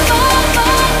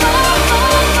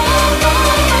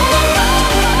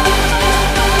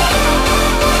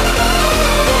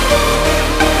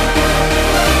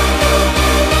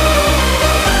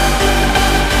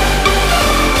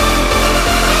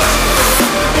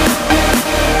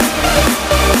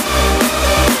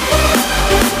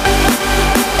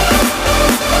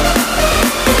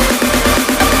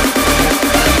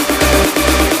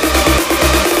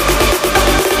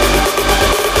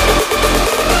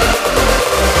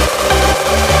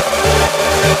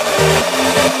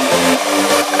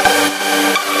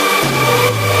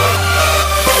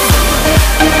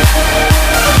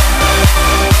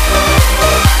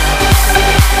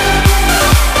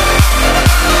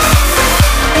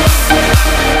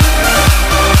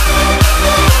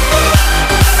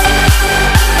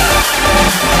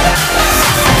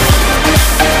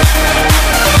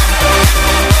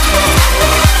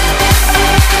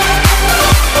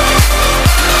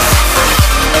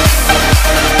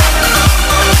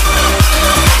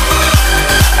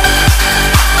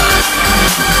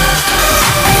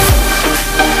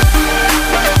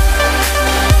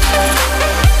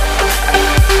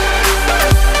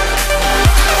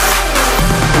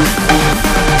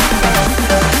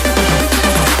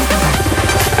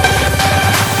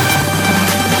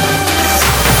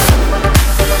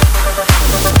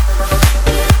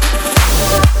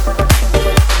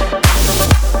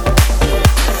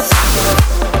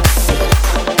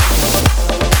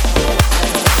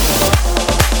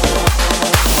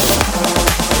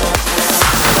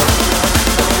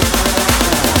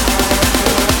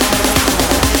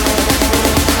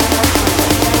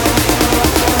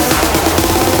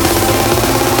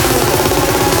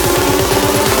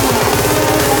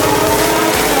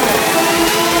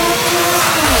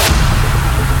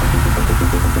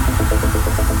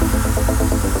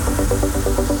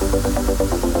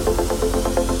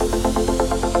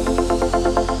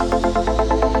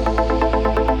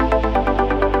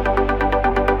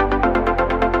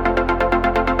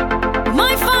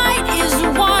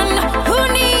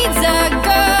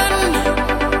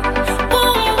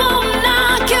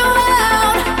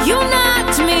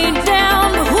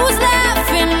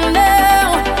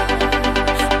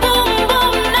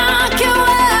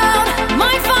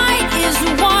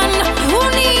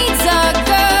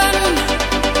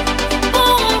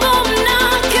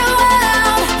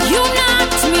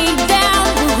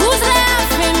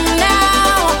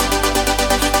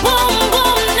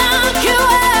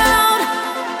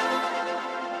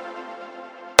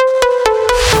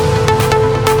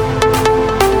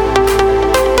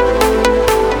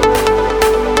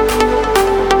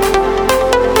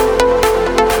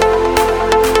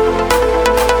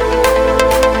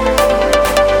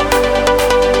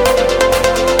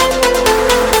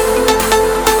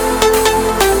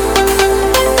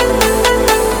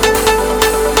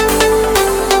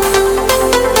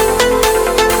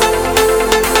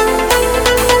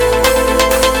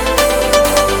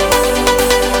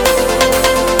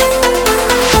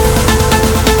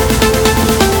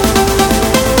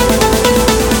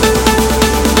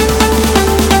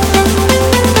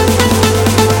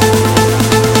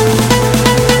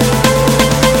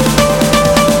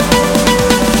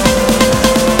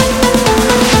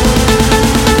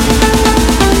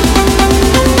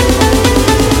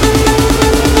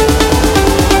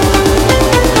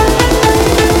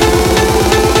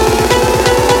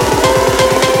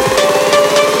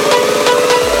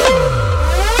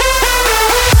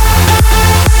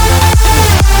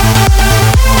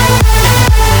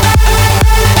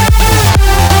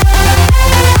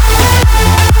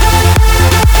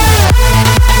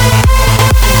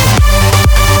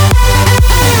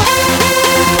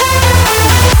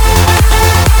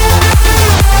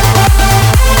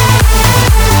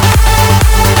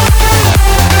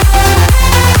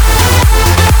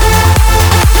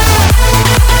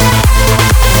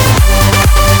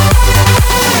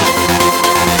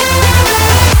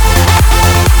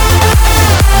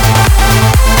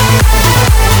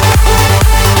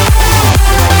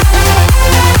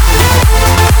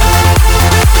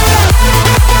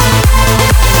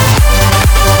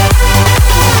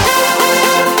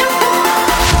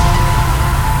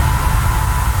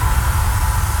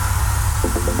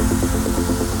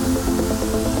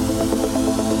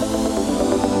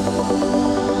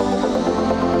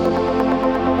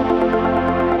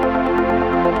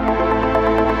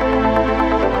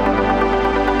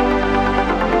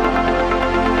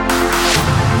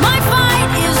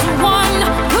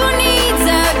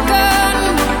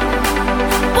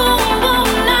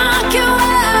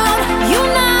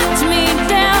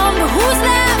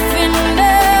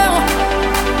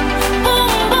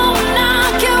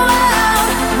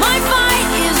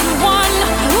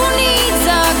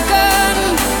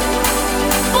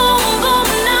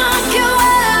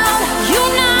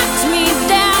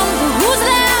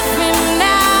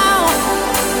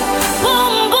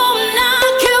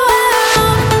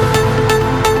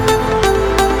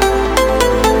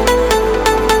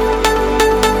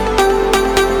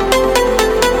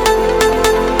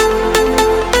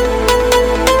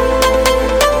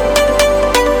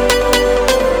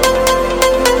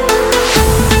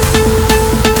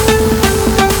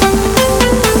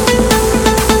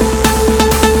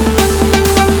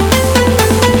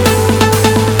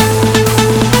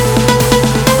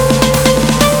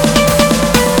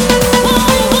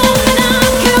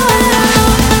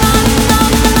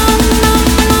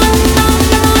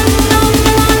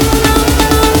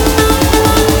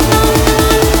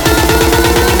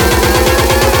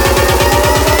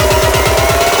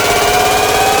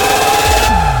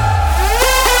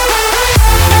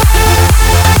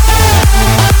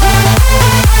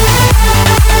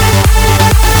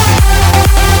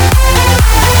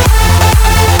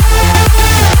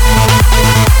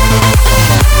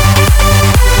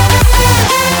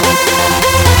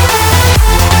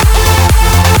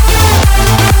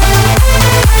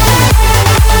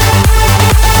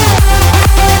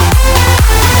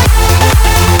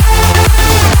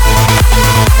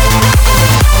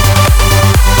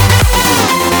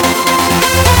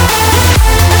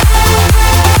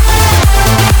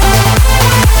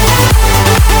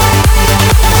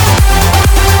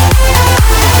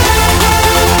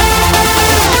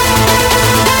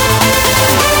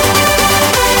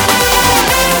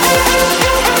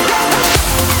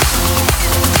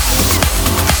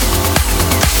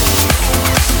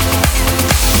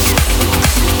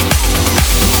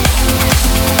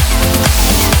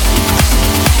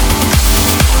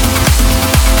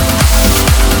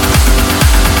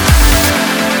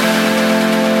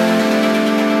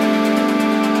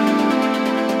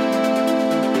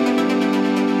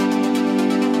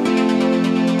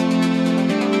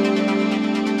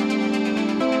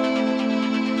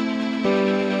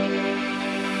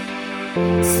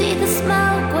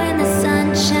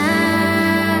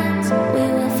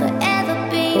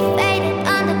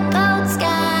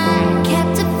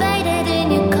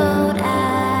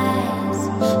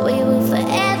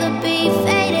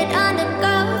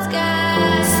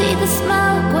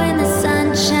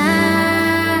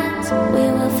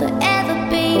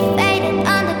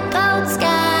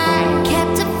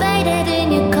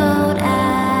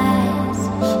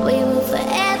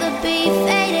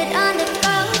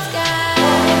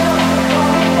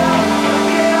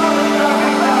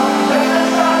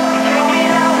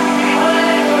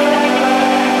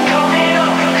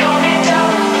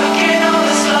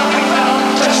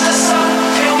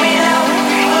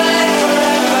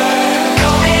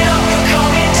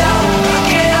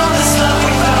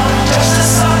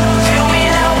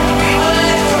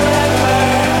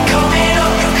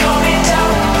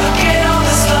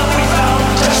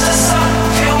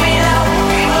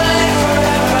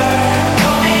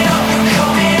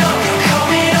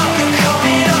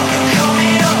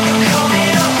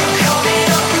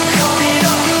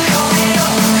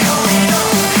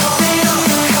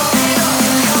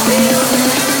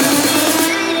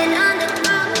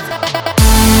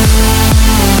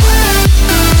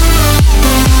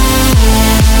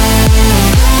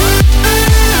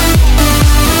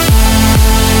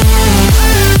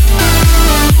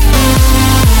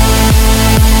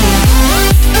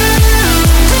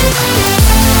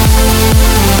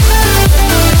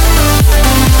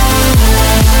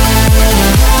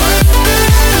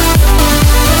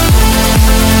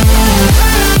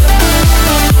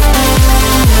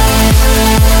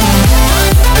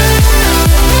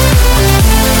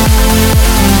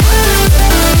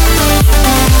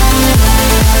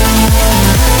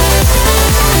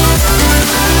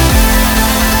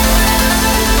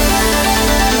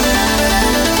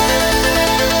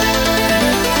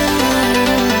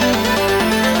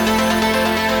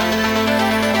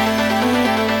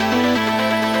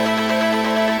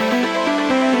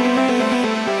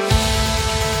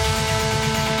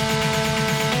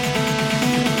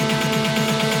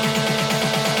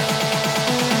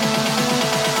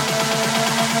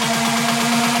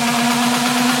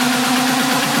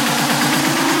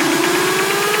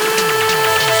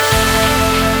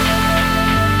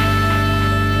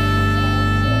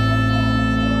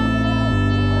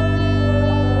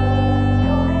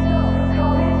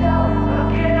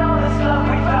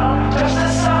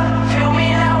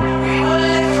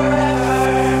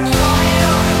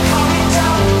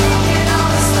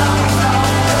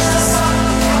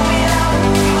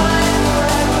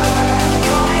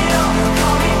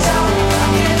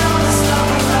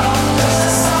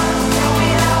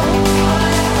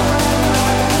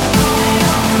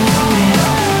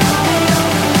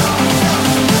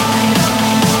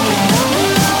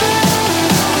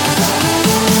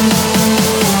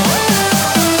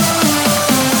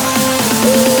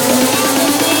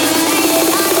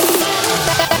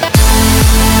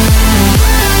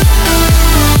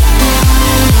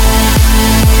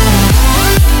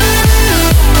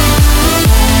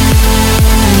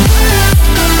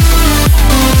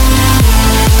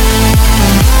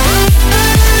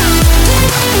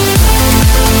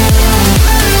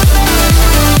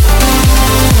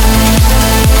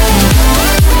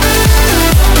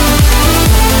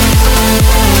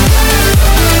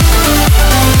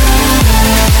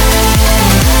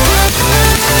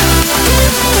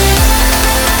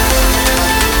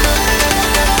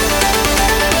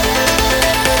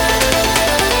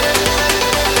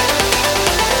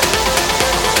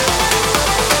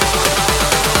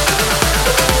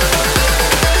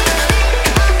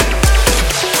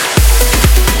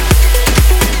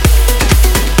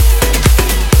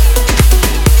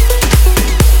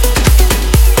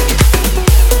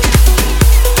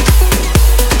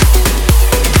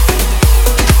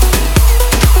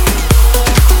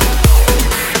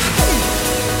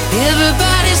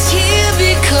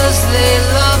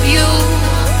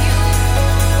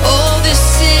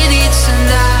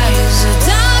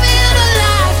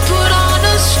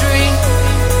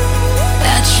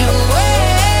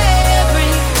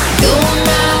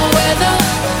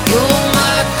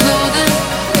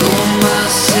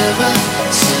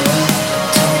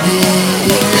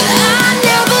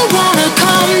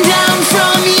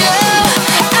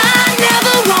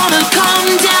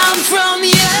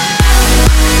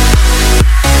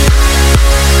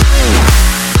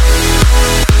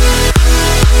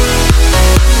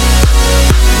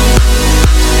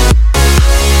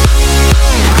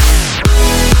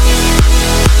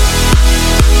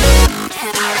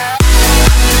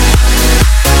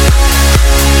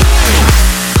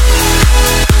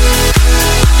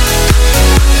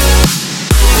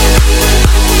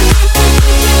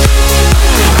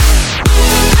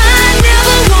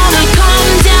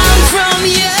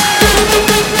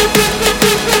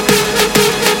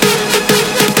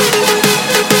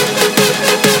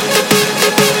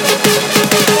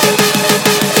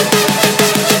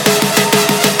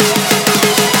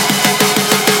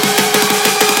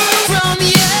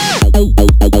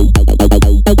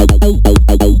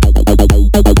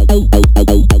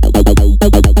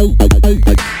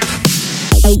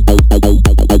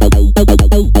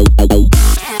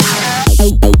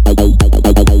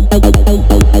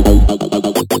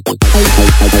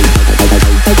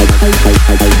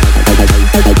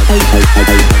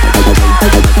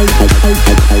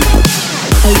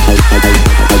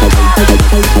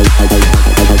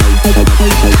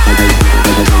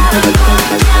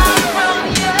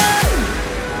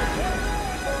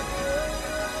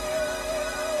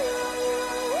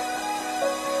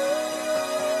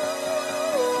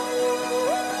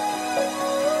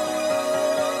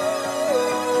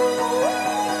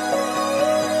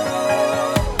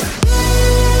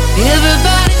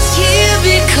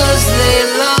 'cause they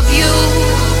love you.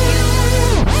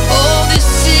 Oh, this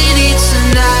city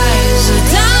tonight is a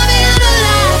time in a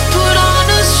life put on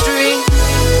a string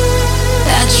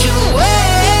that you're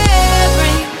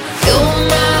wearing. You're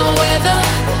my weather,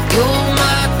 you're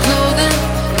my clothing,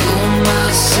 you're my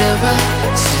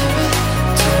serotonin.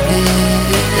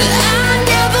 I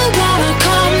never wanna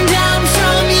come down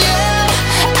from you.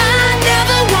 I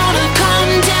never wanna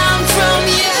come down from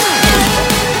you.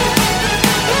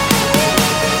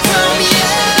 From you.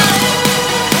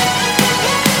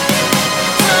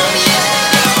 From you.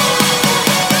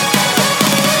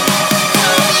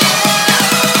 From you.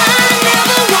 I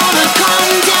never wanna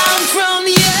come down from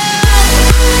you.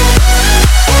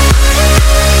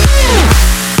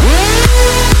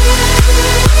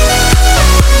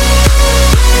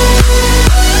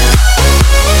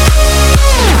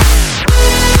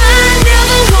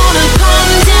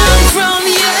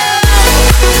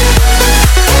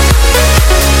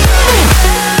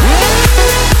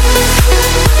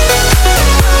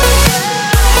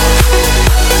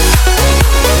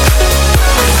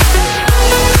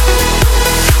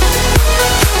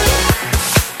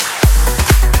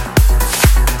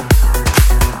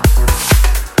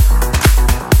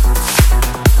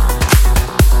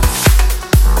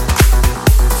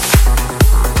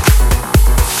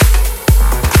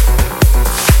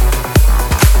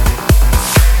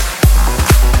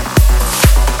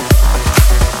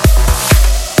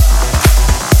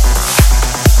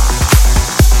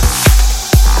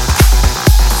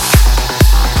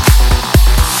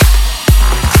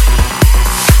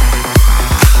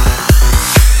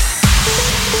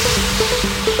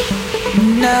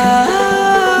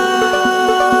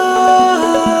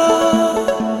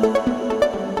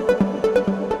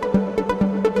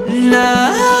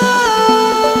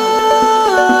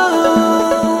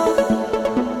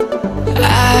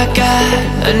 I got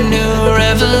a new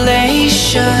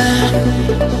revelation.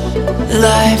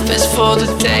 Life is for the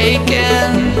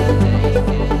taking.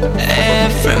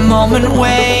 Every moment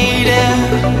waiting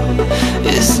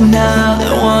is not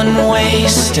one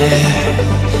wasted.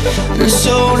 And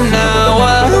so now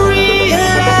I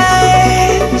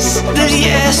realize that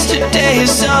yesterday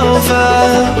is over.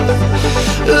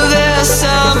 There's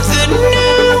something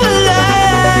new alive.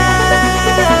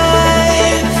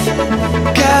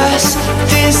 'Cause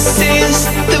this is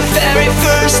the very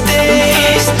first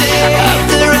day of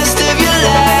the rest of your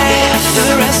life.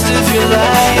 The rest of your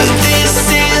life. This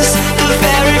is the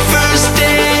very first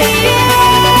day.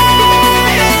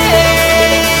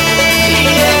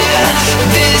 Yeah.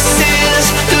 This is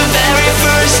the very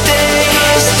first day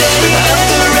of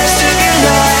the rest of your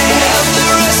life. Of the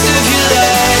rest of your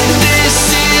life. This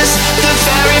is the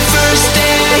very first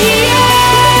day.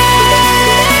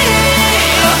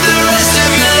 Of the rest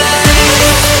of your life.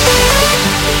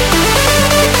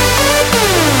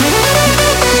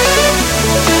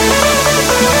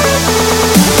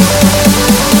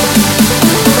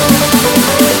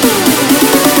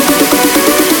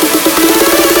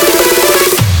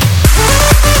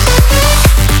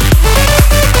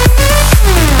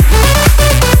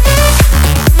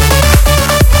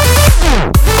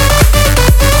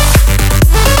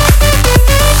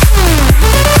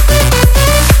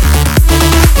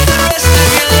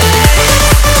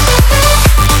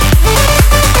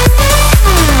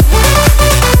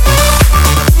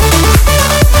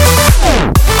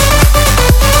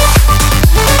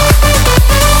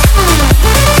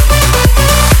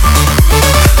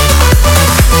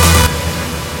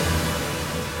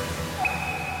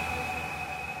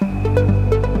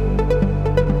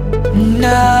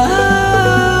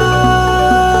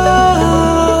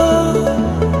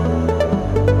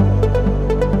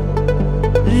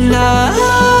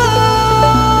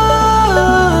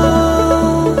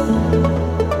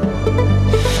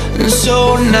 So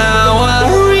now I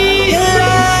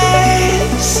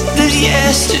realize that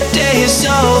yesterday is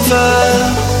over.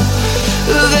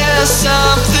 There's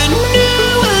something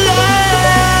new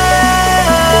alive.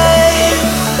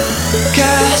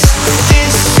 'Cause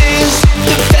this is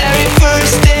the very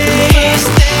first day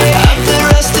of the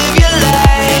rest of your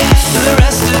life. The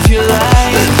rest of your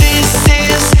life. This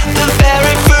is the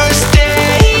very first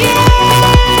day.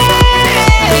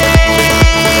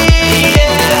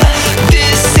 Yeah.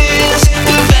 This is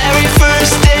the very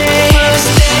first day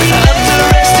of the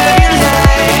rest of your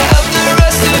life. Of the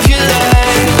rest of your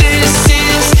life. This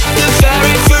is the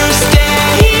very first.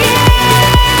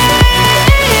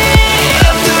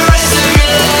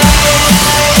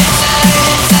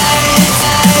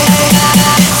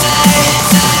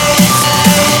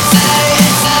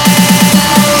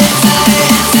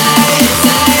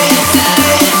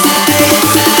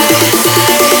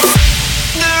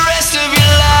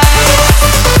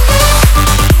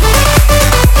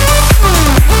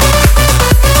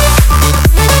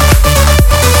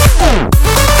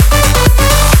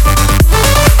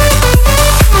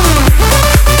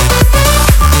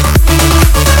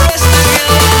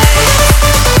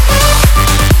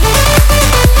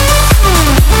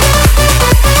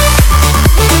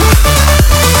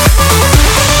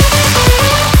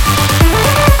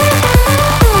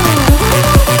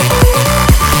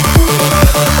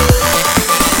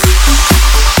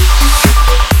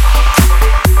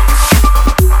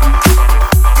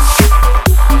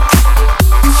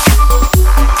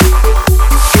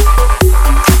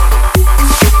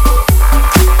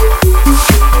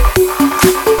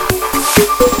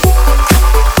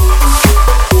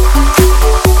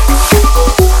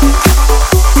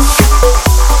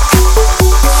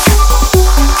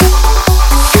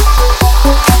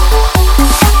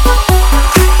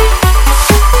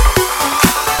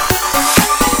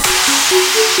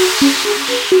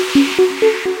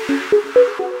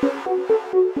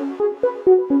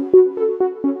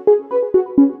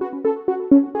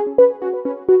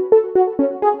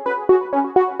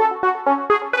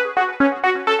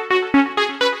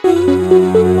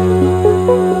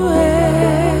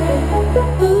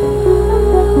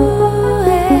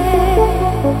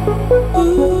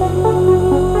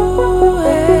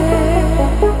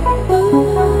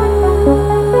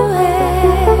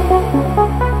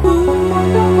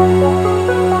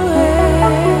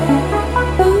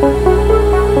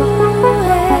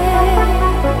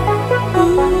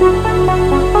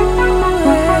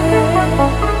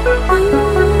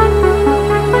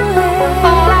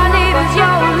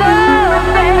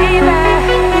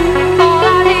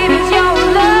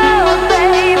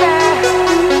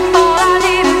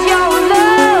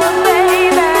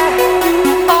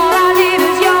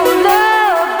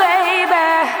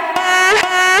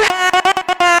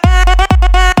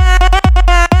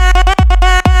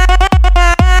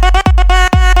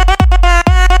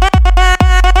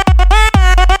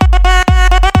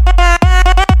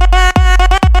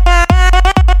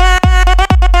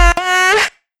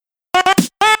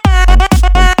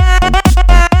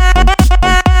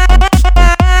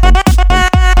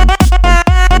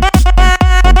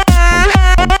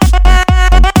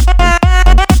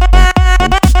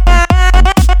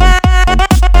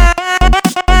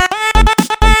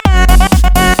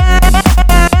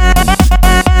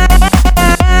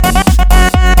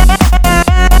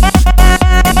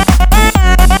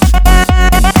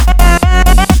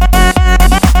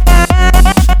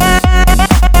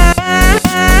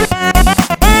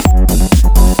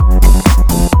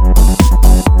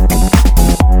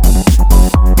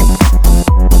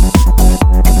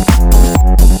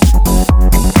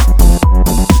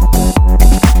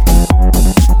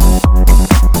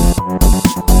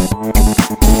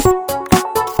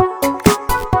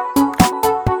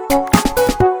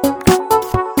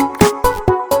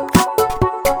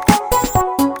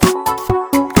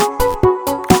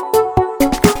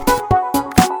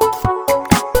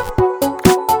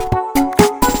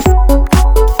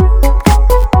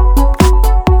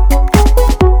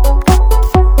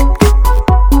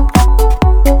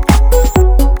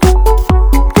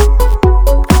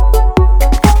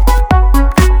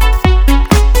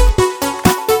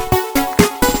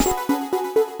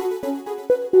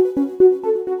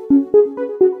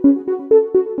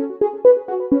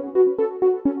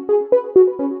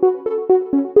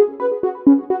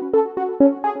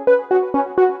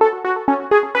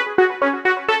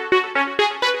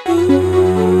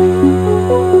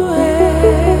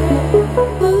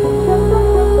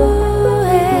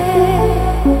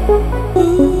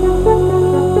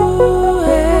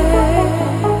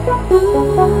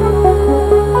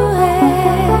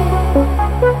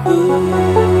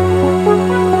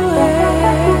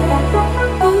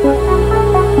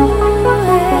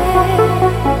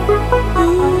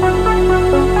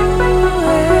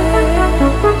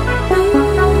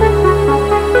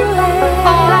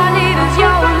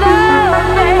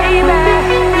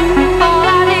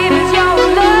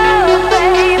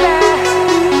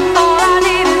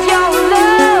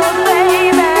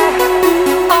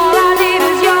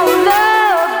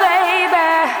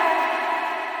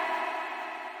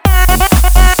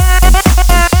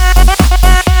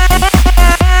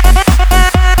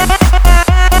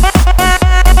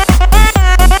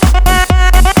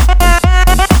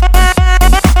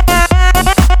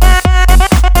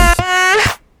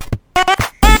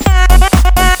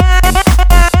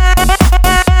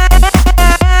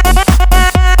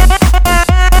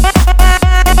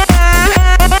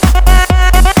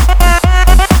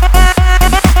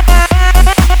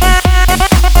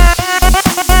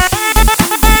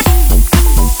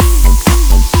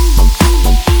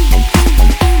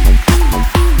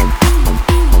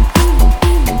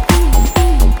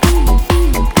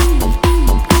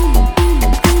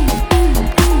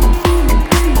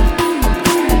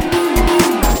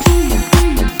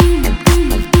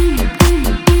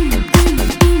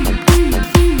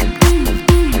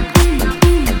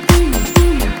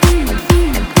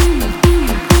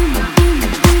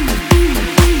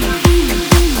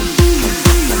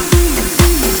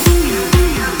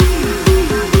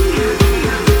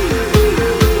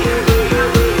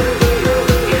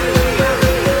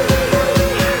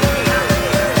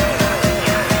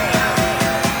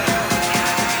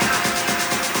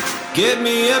 Give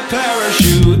me a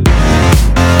parachute.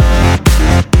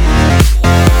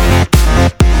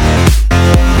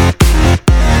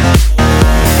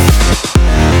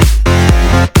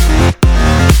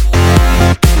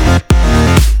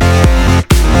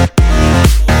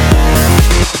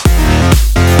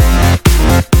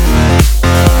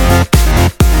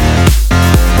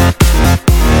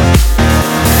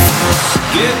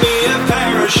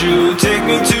 Take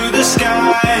me to the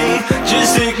sky,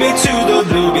 just take me to the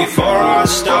blue before our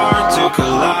stars to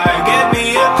collide. Get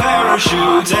me a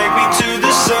parachute, take me to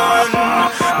the sun.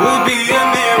 Would be a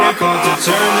miracle to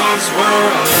turn this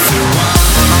world into one.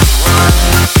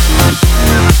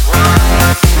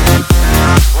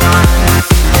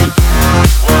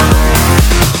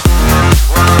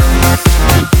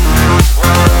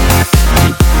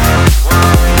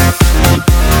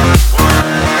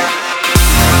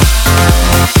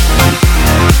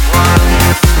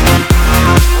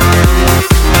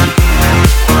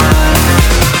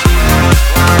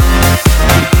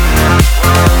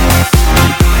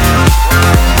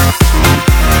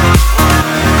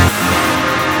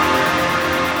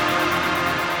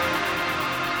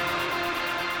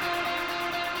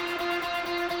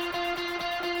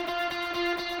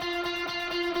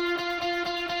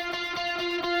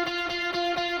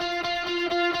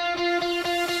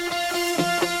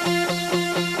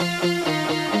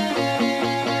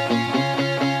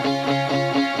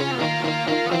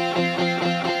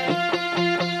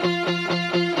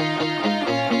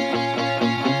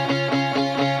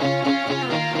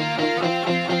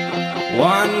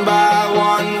 One by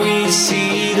one we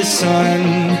see the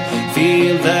sun,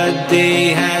 feel the day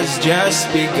has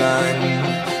just begun.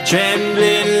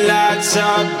 Trembling lights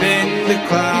up in the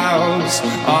clouds,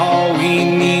 all we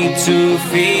need to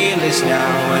feel is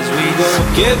now as we go.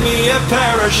 Give me a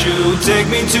parachute, take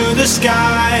me to the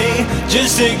sky,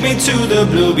 just take me to the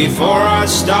blue before our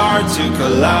stars to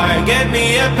collide. Get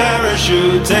me a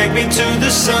parachute, take me to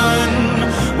the sun,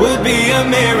 would be a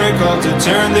miracle to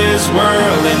turn this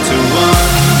world into one.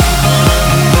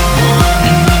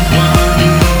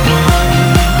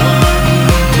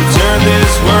 To turn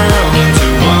this world into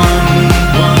one.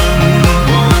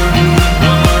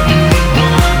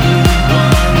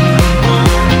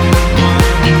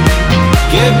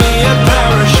 Give me a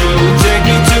parachute, take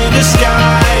me to the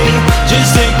sky,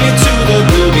 just take me to the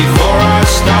blue before our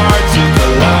stars to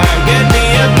collide. Get me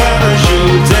a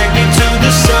parachute, take me to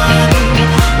the sun,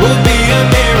 would be a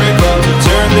miracle to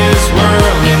turn this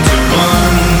world into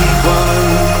one.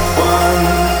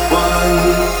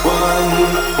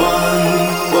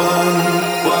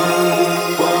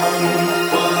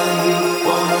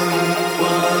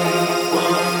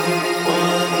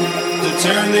 To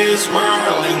turn this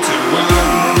world into one.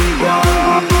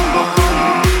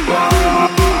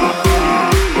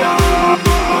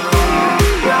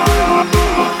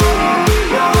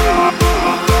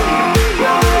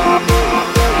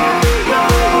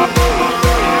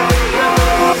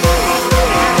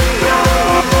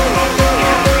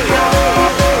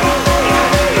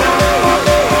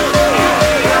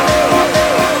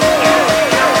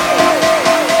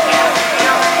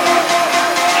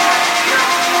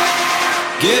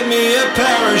 Give me a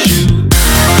parachute.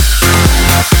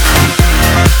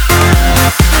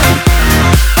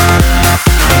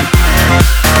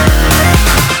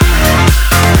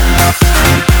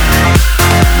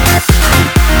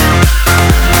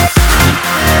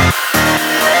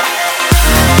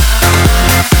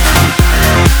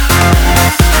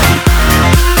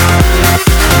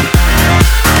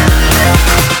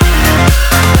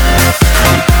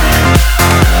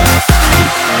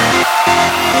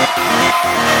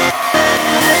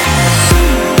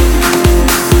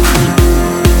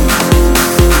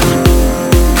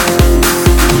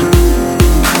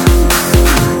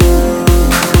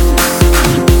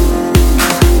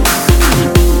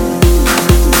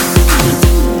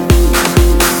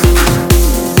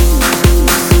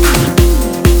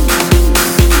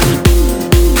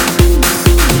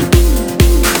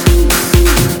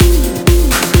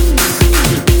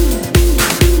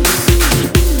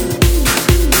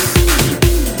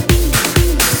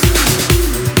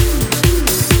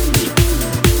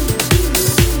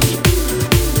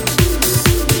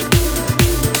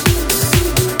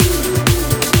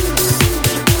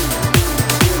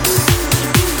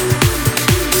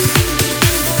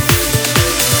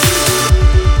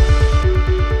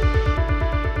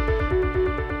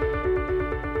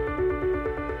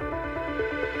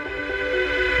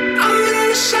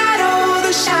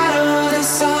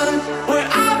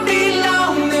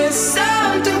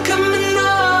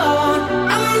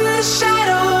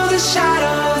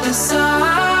 shadow, the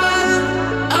sun.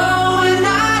 Oh, and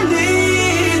I need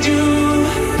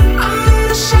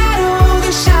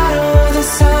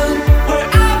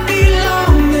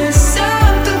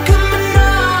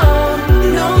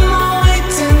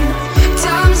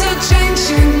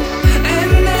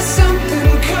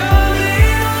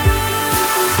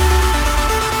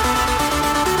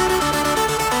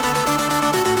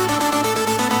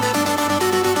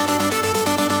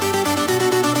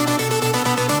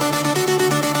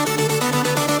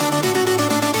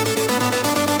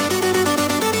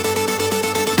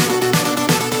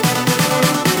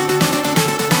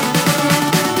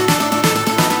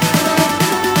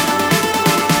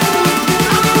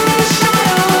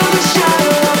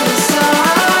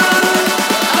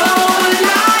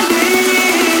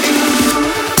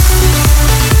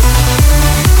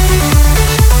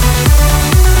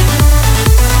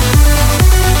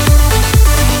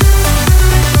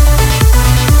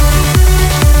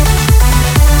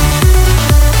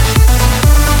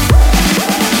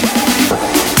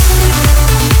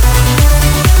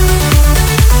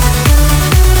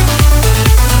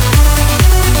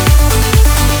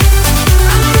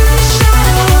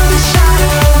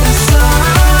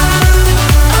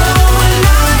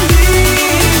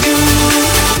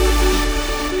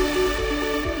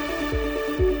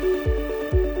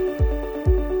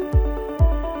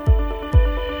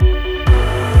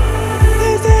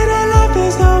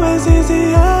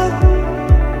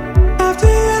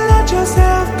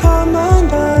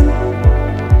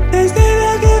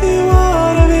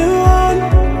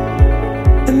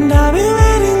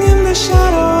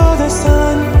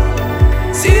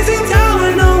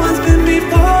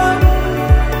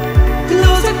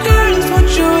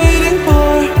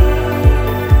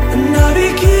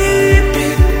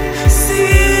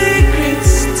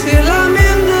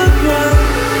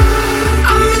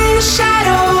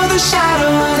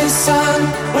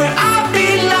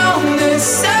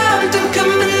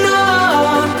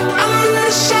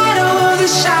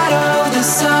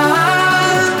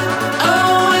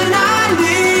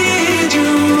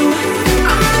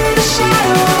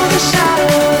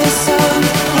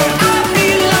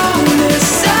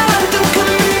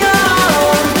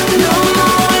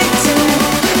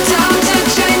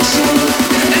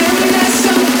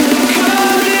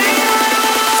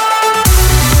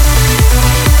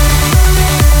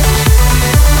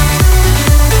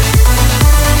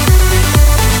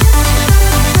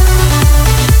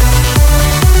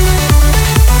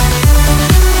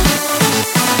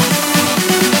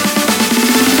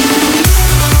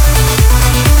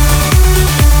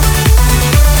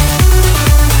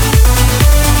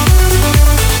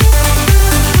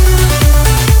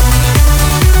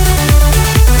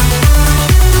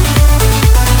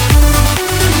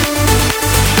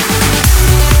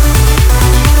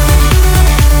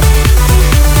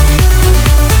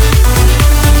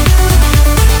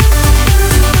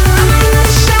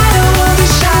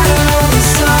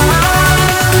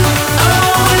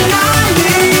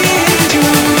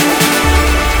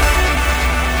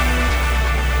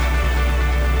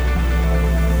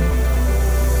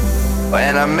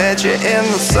When I met you in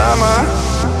the summer,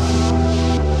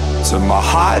 to my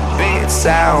heartbeat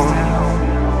sound,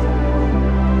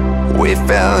 we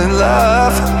fell in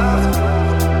love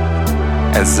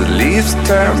as the leaves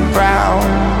turn brown.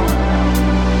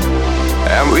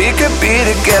 And we could be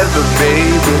together,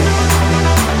 baby,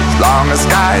 as long as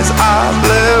skies are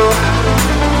blue.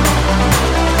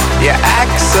 You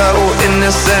act so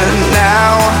innocent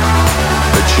now,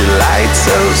 but you lied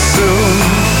so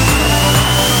soon.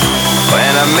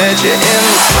 When I met you in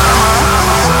the summer,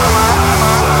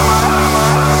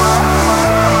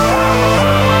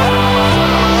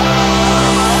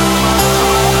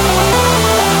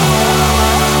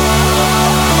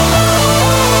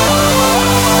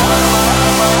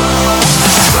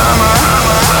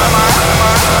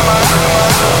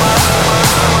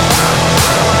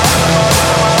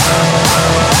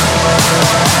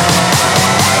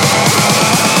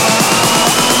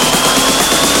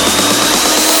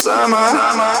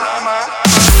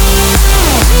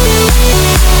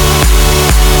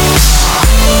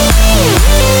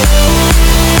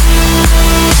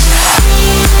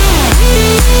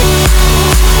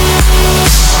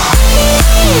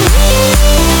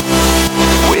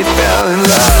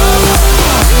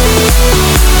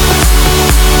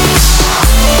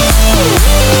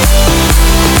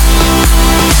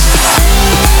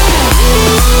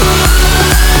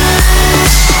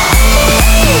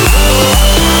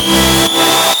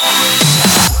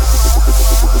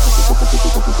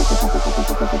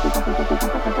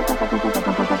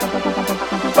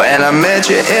 when I met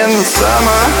you in the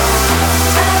summer,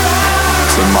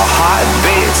 to my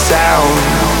heartbeat sound,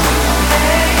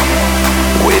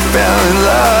 we fell in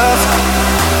love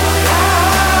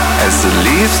as the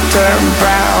leaves turn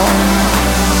brown.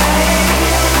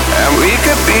 And we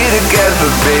could be together,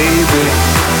 baby,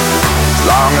 as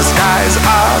long as skies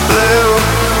are blue.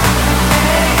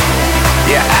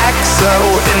 You act so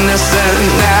innocent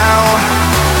now,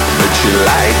 but you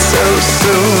lied so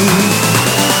soon.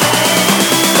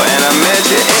 When I met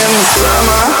you in the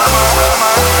summer,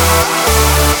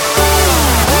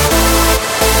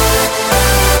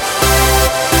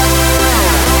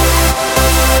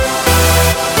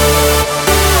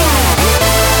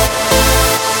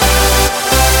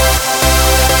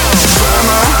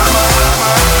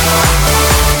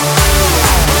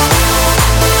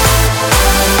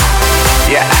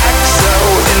 you act so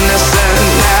innocent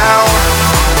now,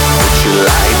 but you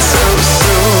lied so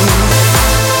soon.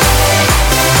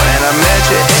 When I met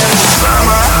you in the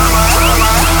summer,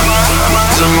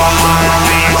 to my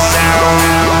heartbeat sound,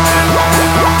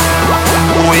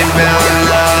 we fell